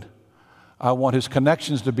good. I want his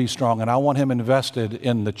connections to be strong, and I want him invested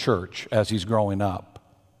in the church as he's growing up.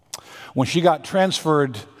 When she got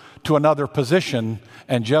transferred to another position,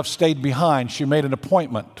 and Jeff stayed behind, she made an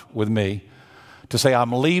appointment with me to say,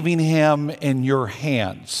 I'm leaving him in your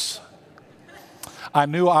hands. I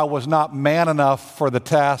knew I was not man enough for the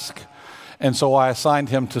task, and so I assigned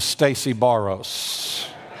him to Stacy Barros.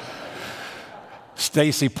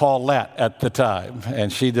 Stacy Paulette at the time,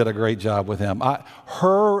 and she did a great job with him.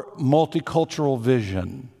 Her multicultural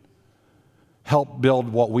vision helped build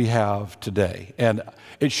what we have today. And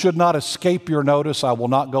it should not escape your notice. I will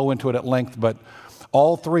not go into it at length, but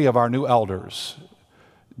all three of our new elders,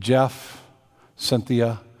 Jeff,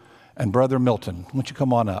 Cynthia, and Brother Milton, why don't you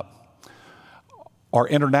come on up, are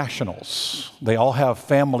internationals. They all have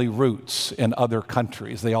family roots in other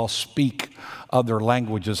countries. They all speak other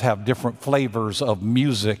languages, have different flavors of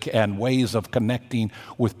music and ways of connecting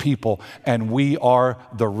with people, and we are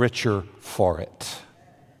the richer for it.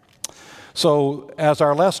 So, as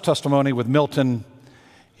our last testimony with Milton,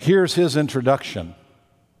 here's his introduction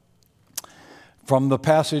from the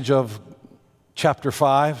passage of chapter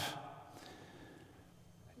 5.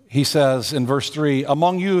 He says in verse 3,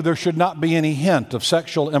 among you there should not be any hint of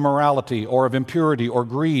sexual immorality or of impurity or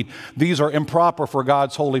greed. These are improper for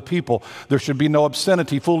God's holy people. There should be no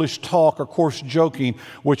obscenity, foolish talk, or coarse joking,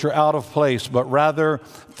 which are out of place, but rather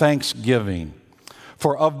thanksgiving.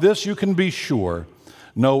 For of this you can be sure,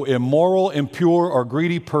 no immoral, impure, or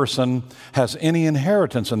greedy person has any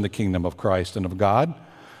inheritance in the kingdom of Christ and of God.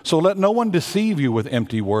 So let no one deceive you with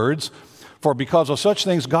empty words, for because of such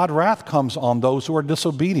things, God's wrath comes on those who are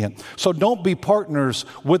disobedient. So don't be partners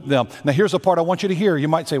with them. Now, here's the part I want you to hear. You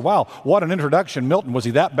might say, wow, what an introduction. Milton, was he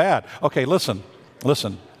that bad? Okay, listen.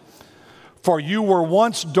 For you were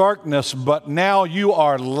once darkness, but now you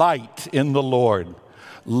are light in the Lord.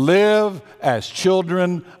 Live as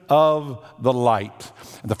children of the light.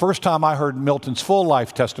 And the first time I heard Milton's full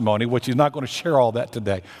life testimony, which he's not going to share all that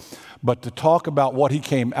today, but to talk about what he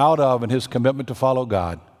came out of and his commitment to follow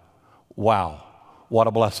God, wow, what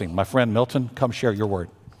a blessing. My friend Milton, come share your word.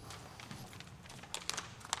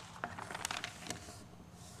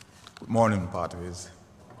 Good morning, Pathways.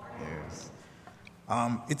 Yes.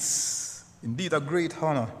 It's indeed a great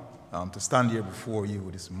honor to stand here before you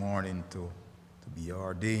this morning to be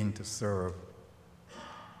ordained to serve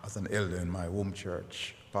as an elder in my home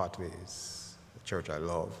church, Pathways, the church I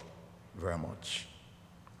love very much.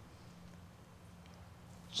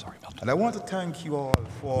 Sorry, Milton. And I want to thank you all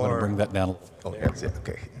for... I want to bring that down. Oh, yes, yeah,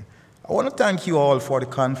 okay. I want to thank you all for the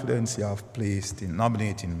confidence you have placed in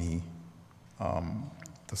nominating me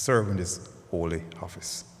to serve in this holy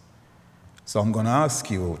office. So I'm going to ask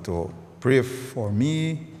you to pray for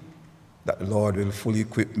me that the Lord will fully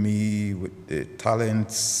equip me with the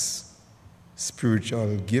talents,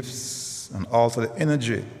 spiritual gifts, and also the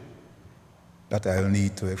energy that I'll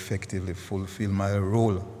need to effectively fulfill my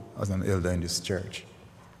role as an elder in this church.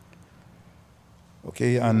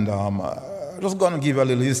 Okay, and I'm just going to give a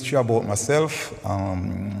little history about myself.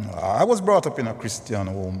 I was brought up in a Christian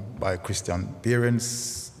home by Christian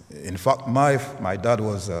parents. In fact, my dad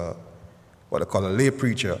was what they call a lay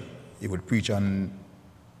preacher. He would preach on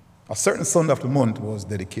a certain Sunday of the month was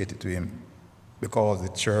dedicated to him because the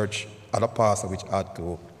church had a pastor which had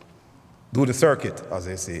to do the circuit, as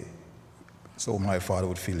they say. So my father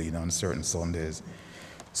would fill in on certain Sundays.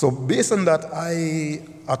 So based on that, I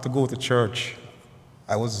had to go to church.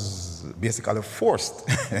 I was basically forced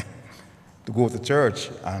to go to church,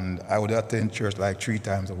 and I would attend church like 3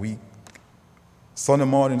 times a week. Sunday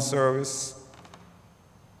morning service,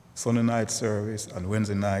 Sunday night service, and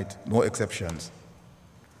Wednesday night, no exceptions.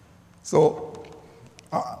 So,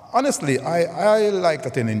 honestly, I liked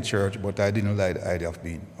attending church, but I didn't like the idea of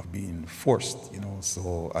being forced, you know.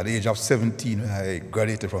 So, at the age of 17, when I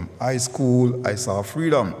graduated from high school, I saw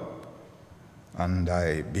freedom. And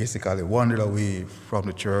I basically wandered away from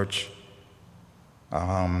the church.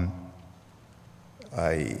 I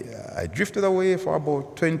drifted away for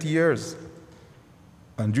about 20 years.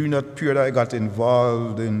 And during that period, I got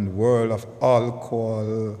involved in the world of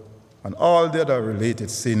alcohol and all the other related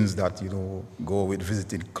sins that, you know, go with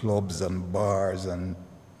visiting clubs and bars and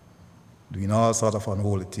doing all sorts of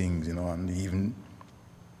unholy things, you know. And even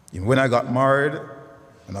when I got married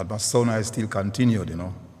and had my son, I still continued, you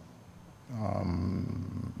know.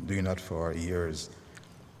 Doing that for years.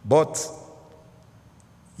 But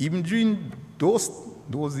even during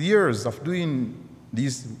those years of doing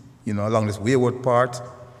these, you know, along this wayward path,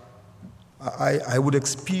 I would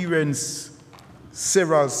experience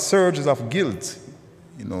several surges of guilt,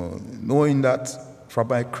 you know, knowing that from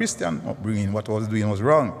my Christian upbringing, what I was doing was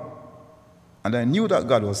wrong. And I knew that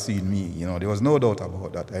God was seeing me, you know, there was no doubt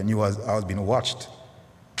about that. I knew I was being watched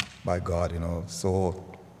by God, you know. So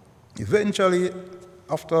eventually,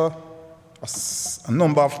 after a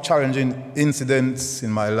number of challenging incidents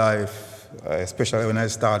in my life, especially when I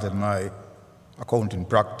started my accounting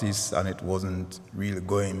practice and it wasn't really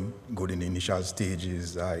going good in the initial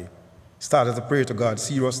stages, I started to pray to God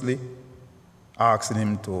seriously, asking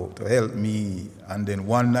Him to help me. And then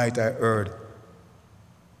one night I heard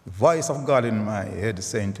the voice of God in my head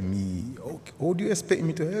saying to me, how do you expect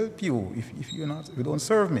me to help you if you don't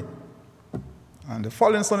serve me? And the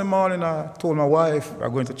following Sunday morning, I told my wife we are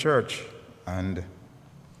going to church. And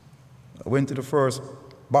I went to the First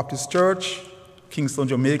Baptist Church, Kingston,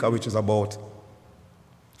 Jamaica, which is about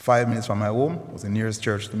 5 minutes from my home. It was the nearest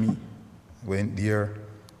church to me. I went there,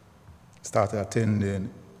 started attending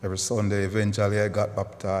every Sunday. Eventually, I got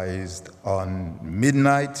baptized on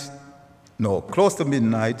close to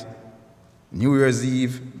midnight, New Year's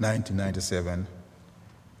Eve, 1997.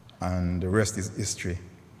 And the rest is history,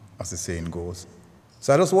 as the saying goes.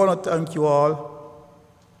 So I just want to thank you all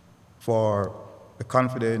for the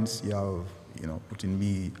confidence you have, put in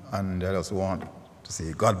me. And I just want to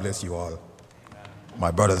say, God bless you all, my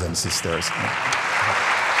brothers and sisters.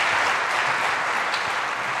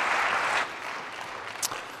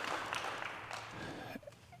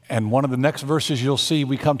 And one of the next verses you'll see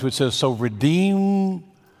we come to, it says, so redeem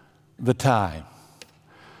the time,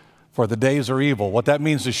 for the days are evil. What that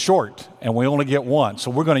means is short, and we only get one. So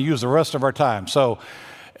we're going to use the rest of our time. So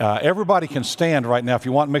everybody can stand right now if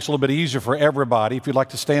you want. It makes it a little bit easier for everybody. If you'd like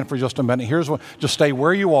to stand for just a minute, just stay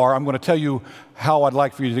where you are. I'm going to tell you how I'd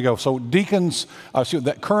like for you to go. So deacons,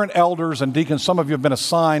 that current elders and deacons, some of you have been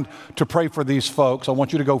assigned to pray for these folks. I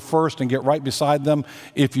want you to go first and get right beside them,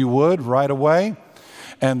 if you would, right away.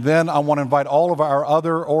 And then I want to invite all of our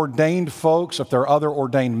other ordained folks, if there are other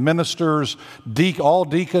ordained ministers, all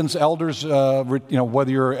deacons, elders,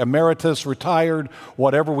 whether you're emeritus, retired,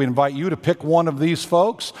 whatever, we invite you to pick one of these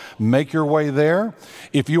folks, make your way there.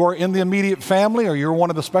 If you are in the immediate family or you're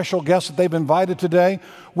one of the special guests that they've invited today,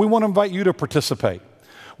 we want to invite you to participate.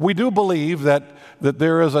 We do believe that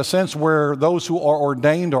there is a sense where those who are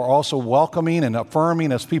ordained are also welcoming and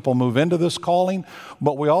affirming as people move into this calling.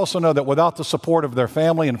 But we also know that without the support of their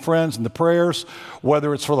family and friends and the prayers,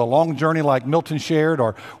 whether it's for the long journey like Milton shared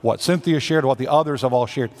or what Cynthia shared or what the others have all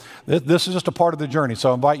shared, this is just a part of the journey.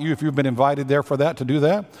 So I invite you, if you've been invited there for that, to do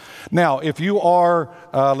that. Now, if you are,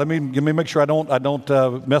 let me make sure I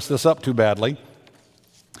don't mess this up too badly.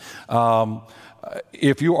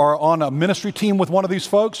 If you are on a ministry team with one of these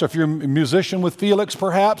folks, or if you're a musician with Felix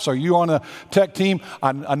perhaps, or you're on a tech team,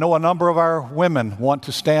 I know a number of our women want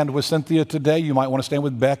to stand with Cynthia today. You might want to stand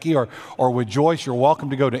with Becky or with Joyce. You're welcome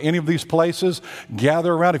to go to any of these places.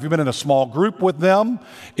 Gather around. If you've been in a small group with them,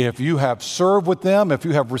 if you have served with them, if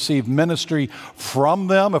you have received ministry from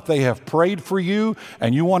them, if they have prayed for you,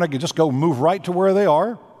 and you want to just go move right to where they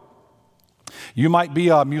are. You might be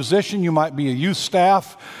a musician, you might be a youth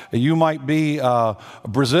staff, you might be a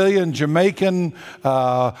Brazilian, Jamaican,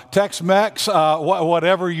 Tex-Mex,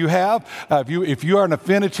 whatever you have. If you are an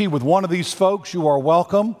affinity with one of these folks, you are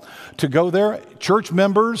welcome to go there. Church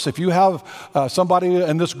members, if you have somebody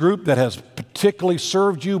in this group that has particularly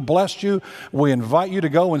served you, blessed you, we invite you to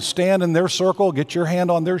go and stand in their circle, get your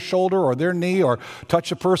hand on their shoulder or their knee, or touch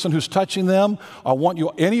the person who's touching them.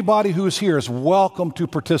 Anybody who's here is welcome to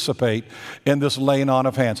participate in this laying on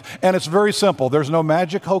of hands. And it's very simple. There's no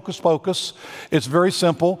magic hocus pocus. It's very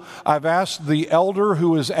simple. I've asked the elder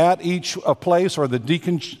who is at each place, or the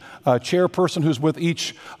deacon chairperson who's with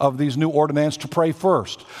each of these new ordinands, to pray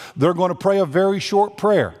first. They're going to pray a very short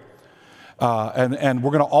prayer. And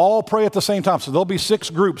we're going to all pray at the same time. So there'll be 6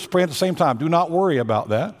 groups praying at the same time. Do not worry about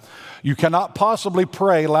that. You cannot possibly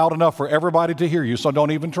pray loud enough for everybody to hear you, so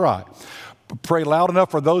don't even try. Pray loud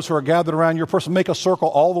enough for those who are gathered around your person. Make a circle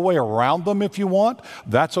all the way around them if you want.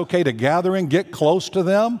 That's okay to gather in, get close to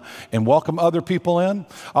them, and welcome other people in.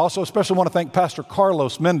 I also especially want to thank Pastor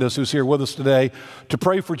Carlos Mendes, who's here with us today, to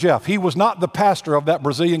pray for Jeff. He was not the pastor of that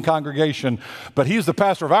Brazilian congregation, but he's the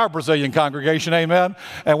pastor of our Brazilian congregation, amen?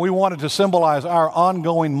 And we wanted to symbolize our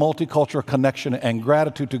ongoing multicultural connection and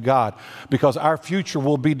gratitude to God, because our future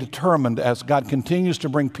will be determined as God continues to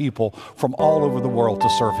bring people from all over the world to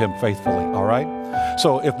serve Him faithfully. All right?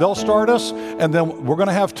 So if they'll start us, and then we're going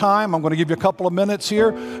to have time. I'm going to give you a couple of minutes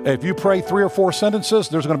here. If you pray 3 or 4 sentences,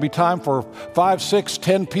 there's going to be time for 5, 6,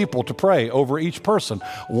 10 people to pray over each person.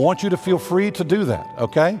 I want you to feel free to do that,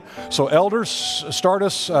 okay? So elders, start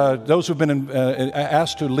us. Those who've been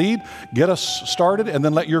asked to lead, get us started, and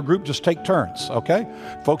then let your group just take turns, okay?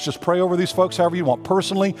 Folks, just pray over these folks however you want,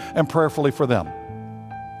 personally and prayerfully for them.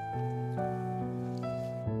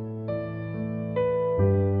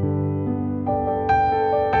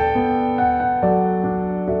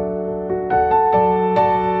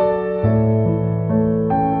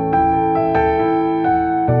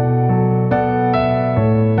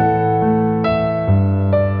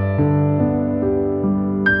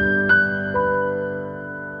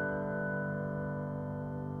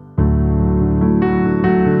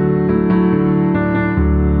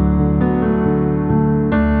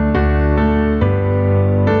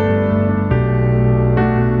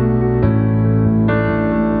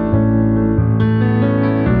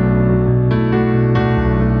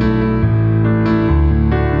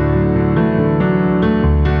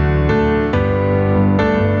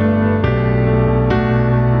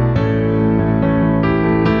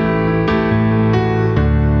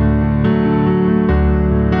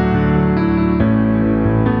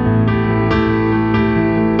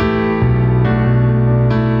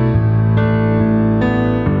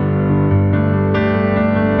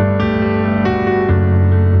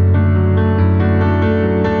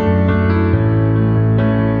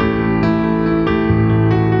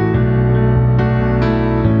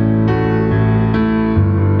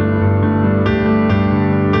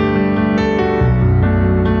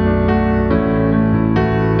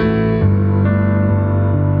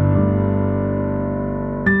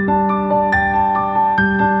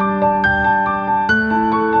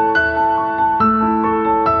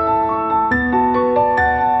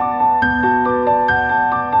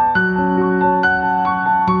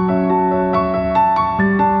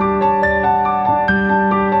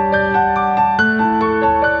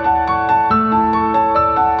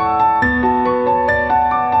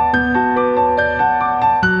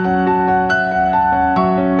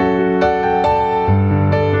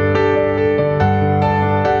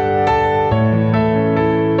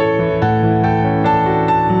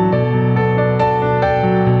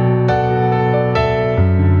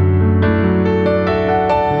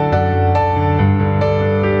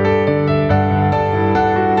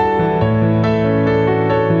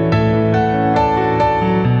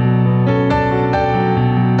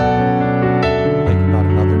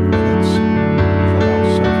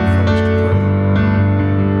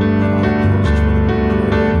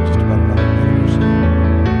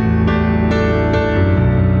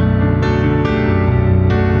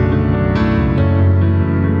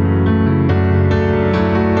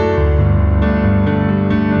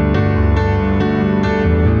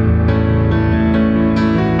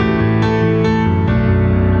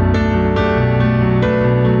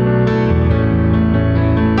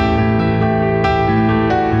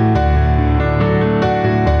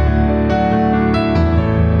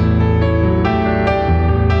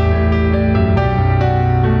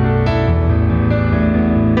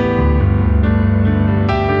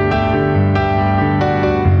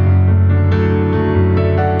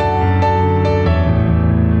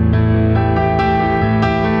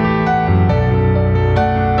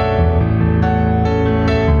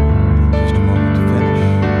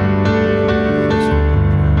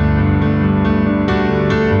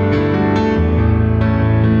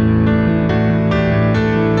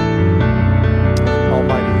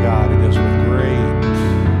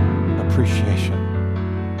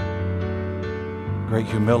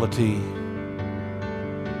 humility,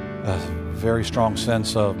 a very strong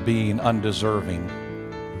sense of being undeserving,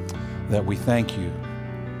 that we thank you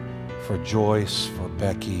for Joyce, for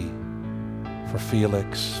Becky, for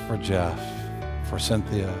Felix, for Jeff, for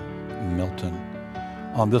Cynthia and Milton,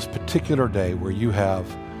 on this particular day where you have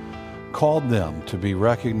called them to be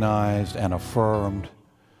recognized and affirmed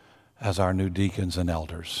as our new deacons and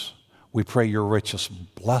elders. We pray your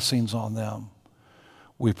richest blessings on them.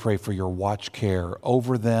 We pray for your watch care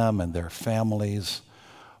over them and their families,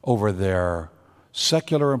 over their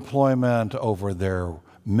secular employment, over their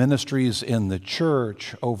ministries in the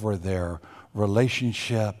church, over their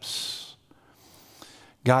relationships.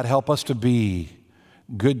 God, help us to be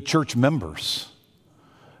good church members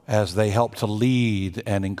as they help to lead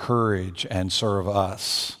and encourage and serve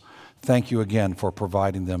us. Thank you again for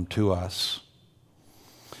providing them to us.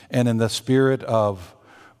 And in the spirit of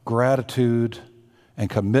gratitude and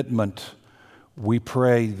commitment, we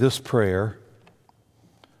pray this prayer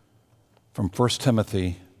from 1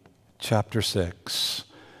 Timothy chapter 6.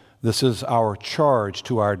 This is our charge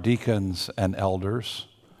to our deacons and elders.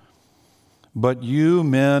 But you,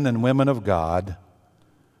 men and women of God,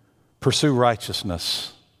 pursue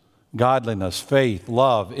righteousness, godliness, faith,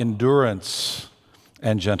 love, endurance,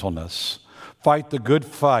 and gentleness. Fight the good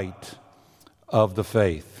fight of the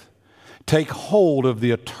faith. Take hold of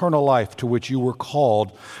the eternal life to which you were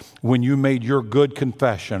called when you made your good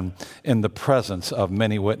confession in the presence of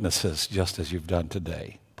many witnesses, just as you've done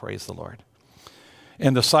today. Praise the Lord.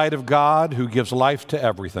 In the sight of God, who gives life to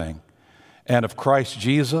everything, and of Christ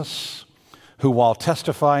Jesus, who while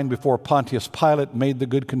testifying before Pontius Pilate made the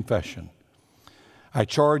good confession, I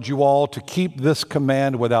charge you all to keep this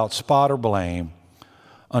command without spot or blame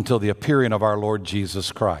until the appearing of our Lord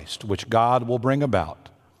Jesus Christ, which God will bring about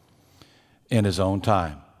in his own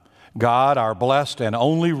time. God, our blessed and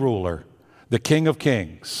only ruler, the King of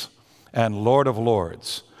kings and Lord of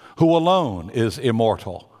lords, who alone is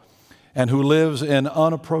immortal and who lives in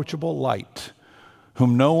unapproachable light,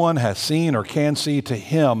 whom no one has seen or can see, to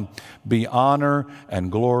him be honor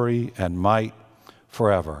and glory and might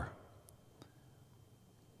forever.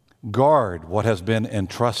 Guard what has been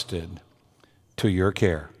entrusted to your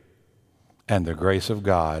care, and the grace of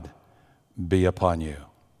God be upon you.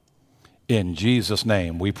 In Jesus'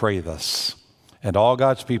 name we pray this. And all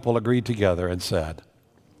God's people agreed together and said,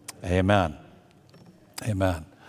 Amen. Amen.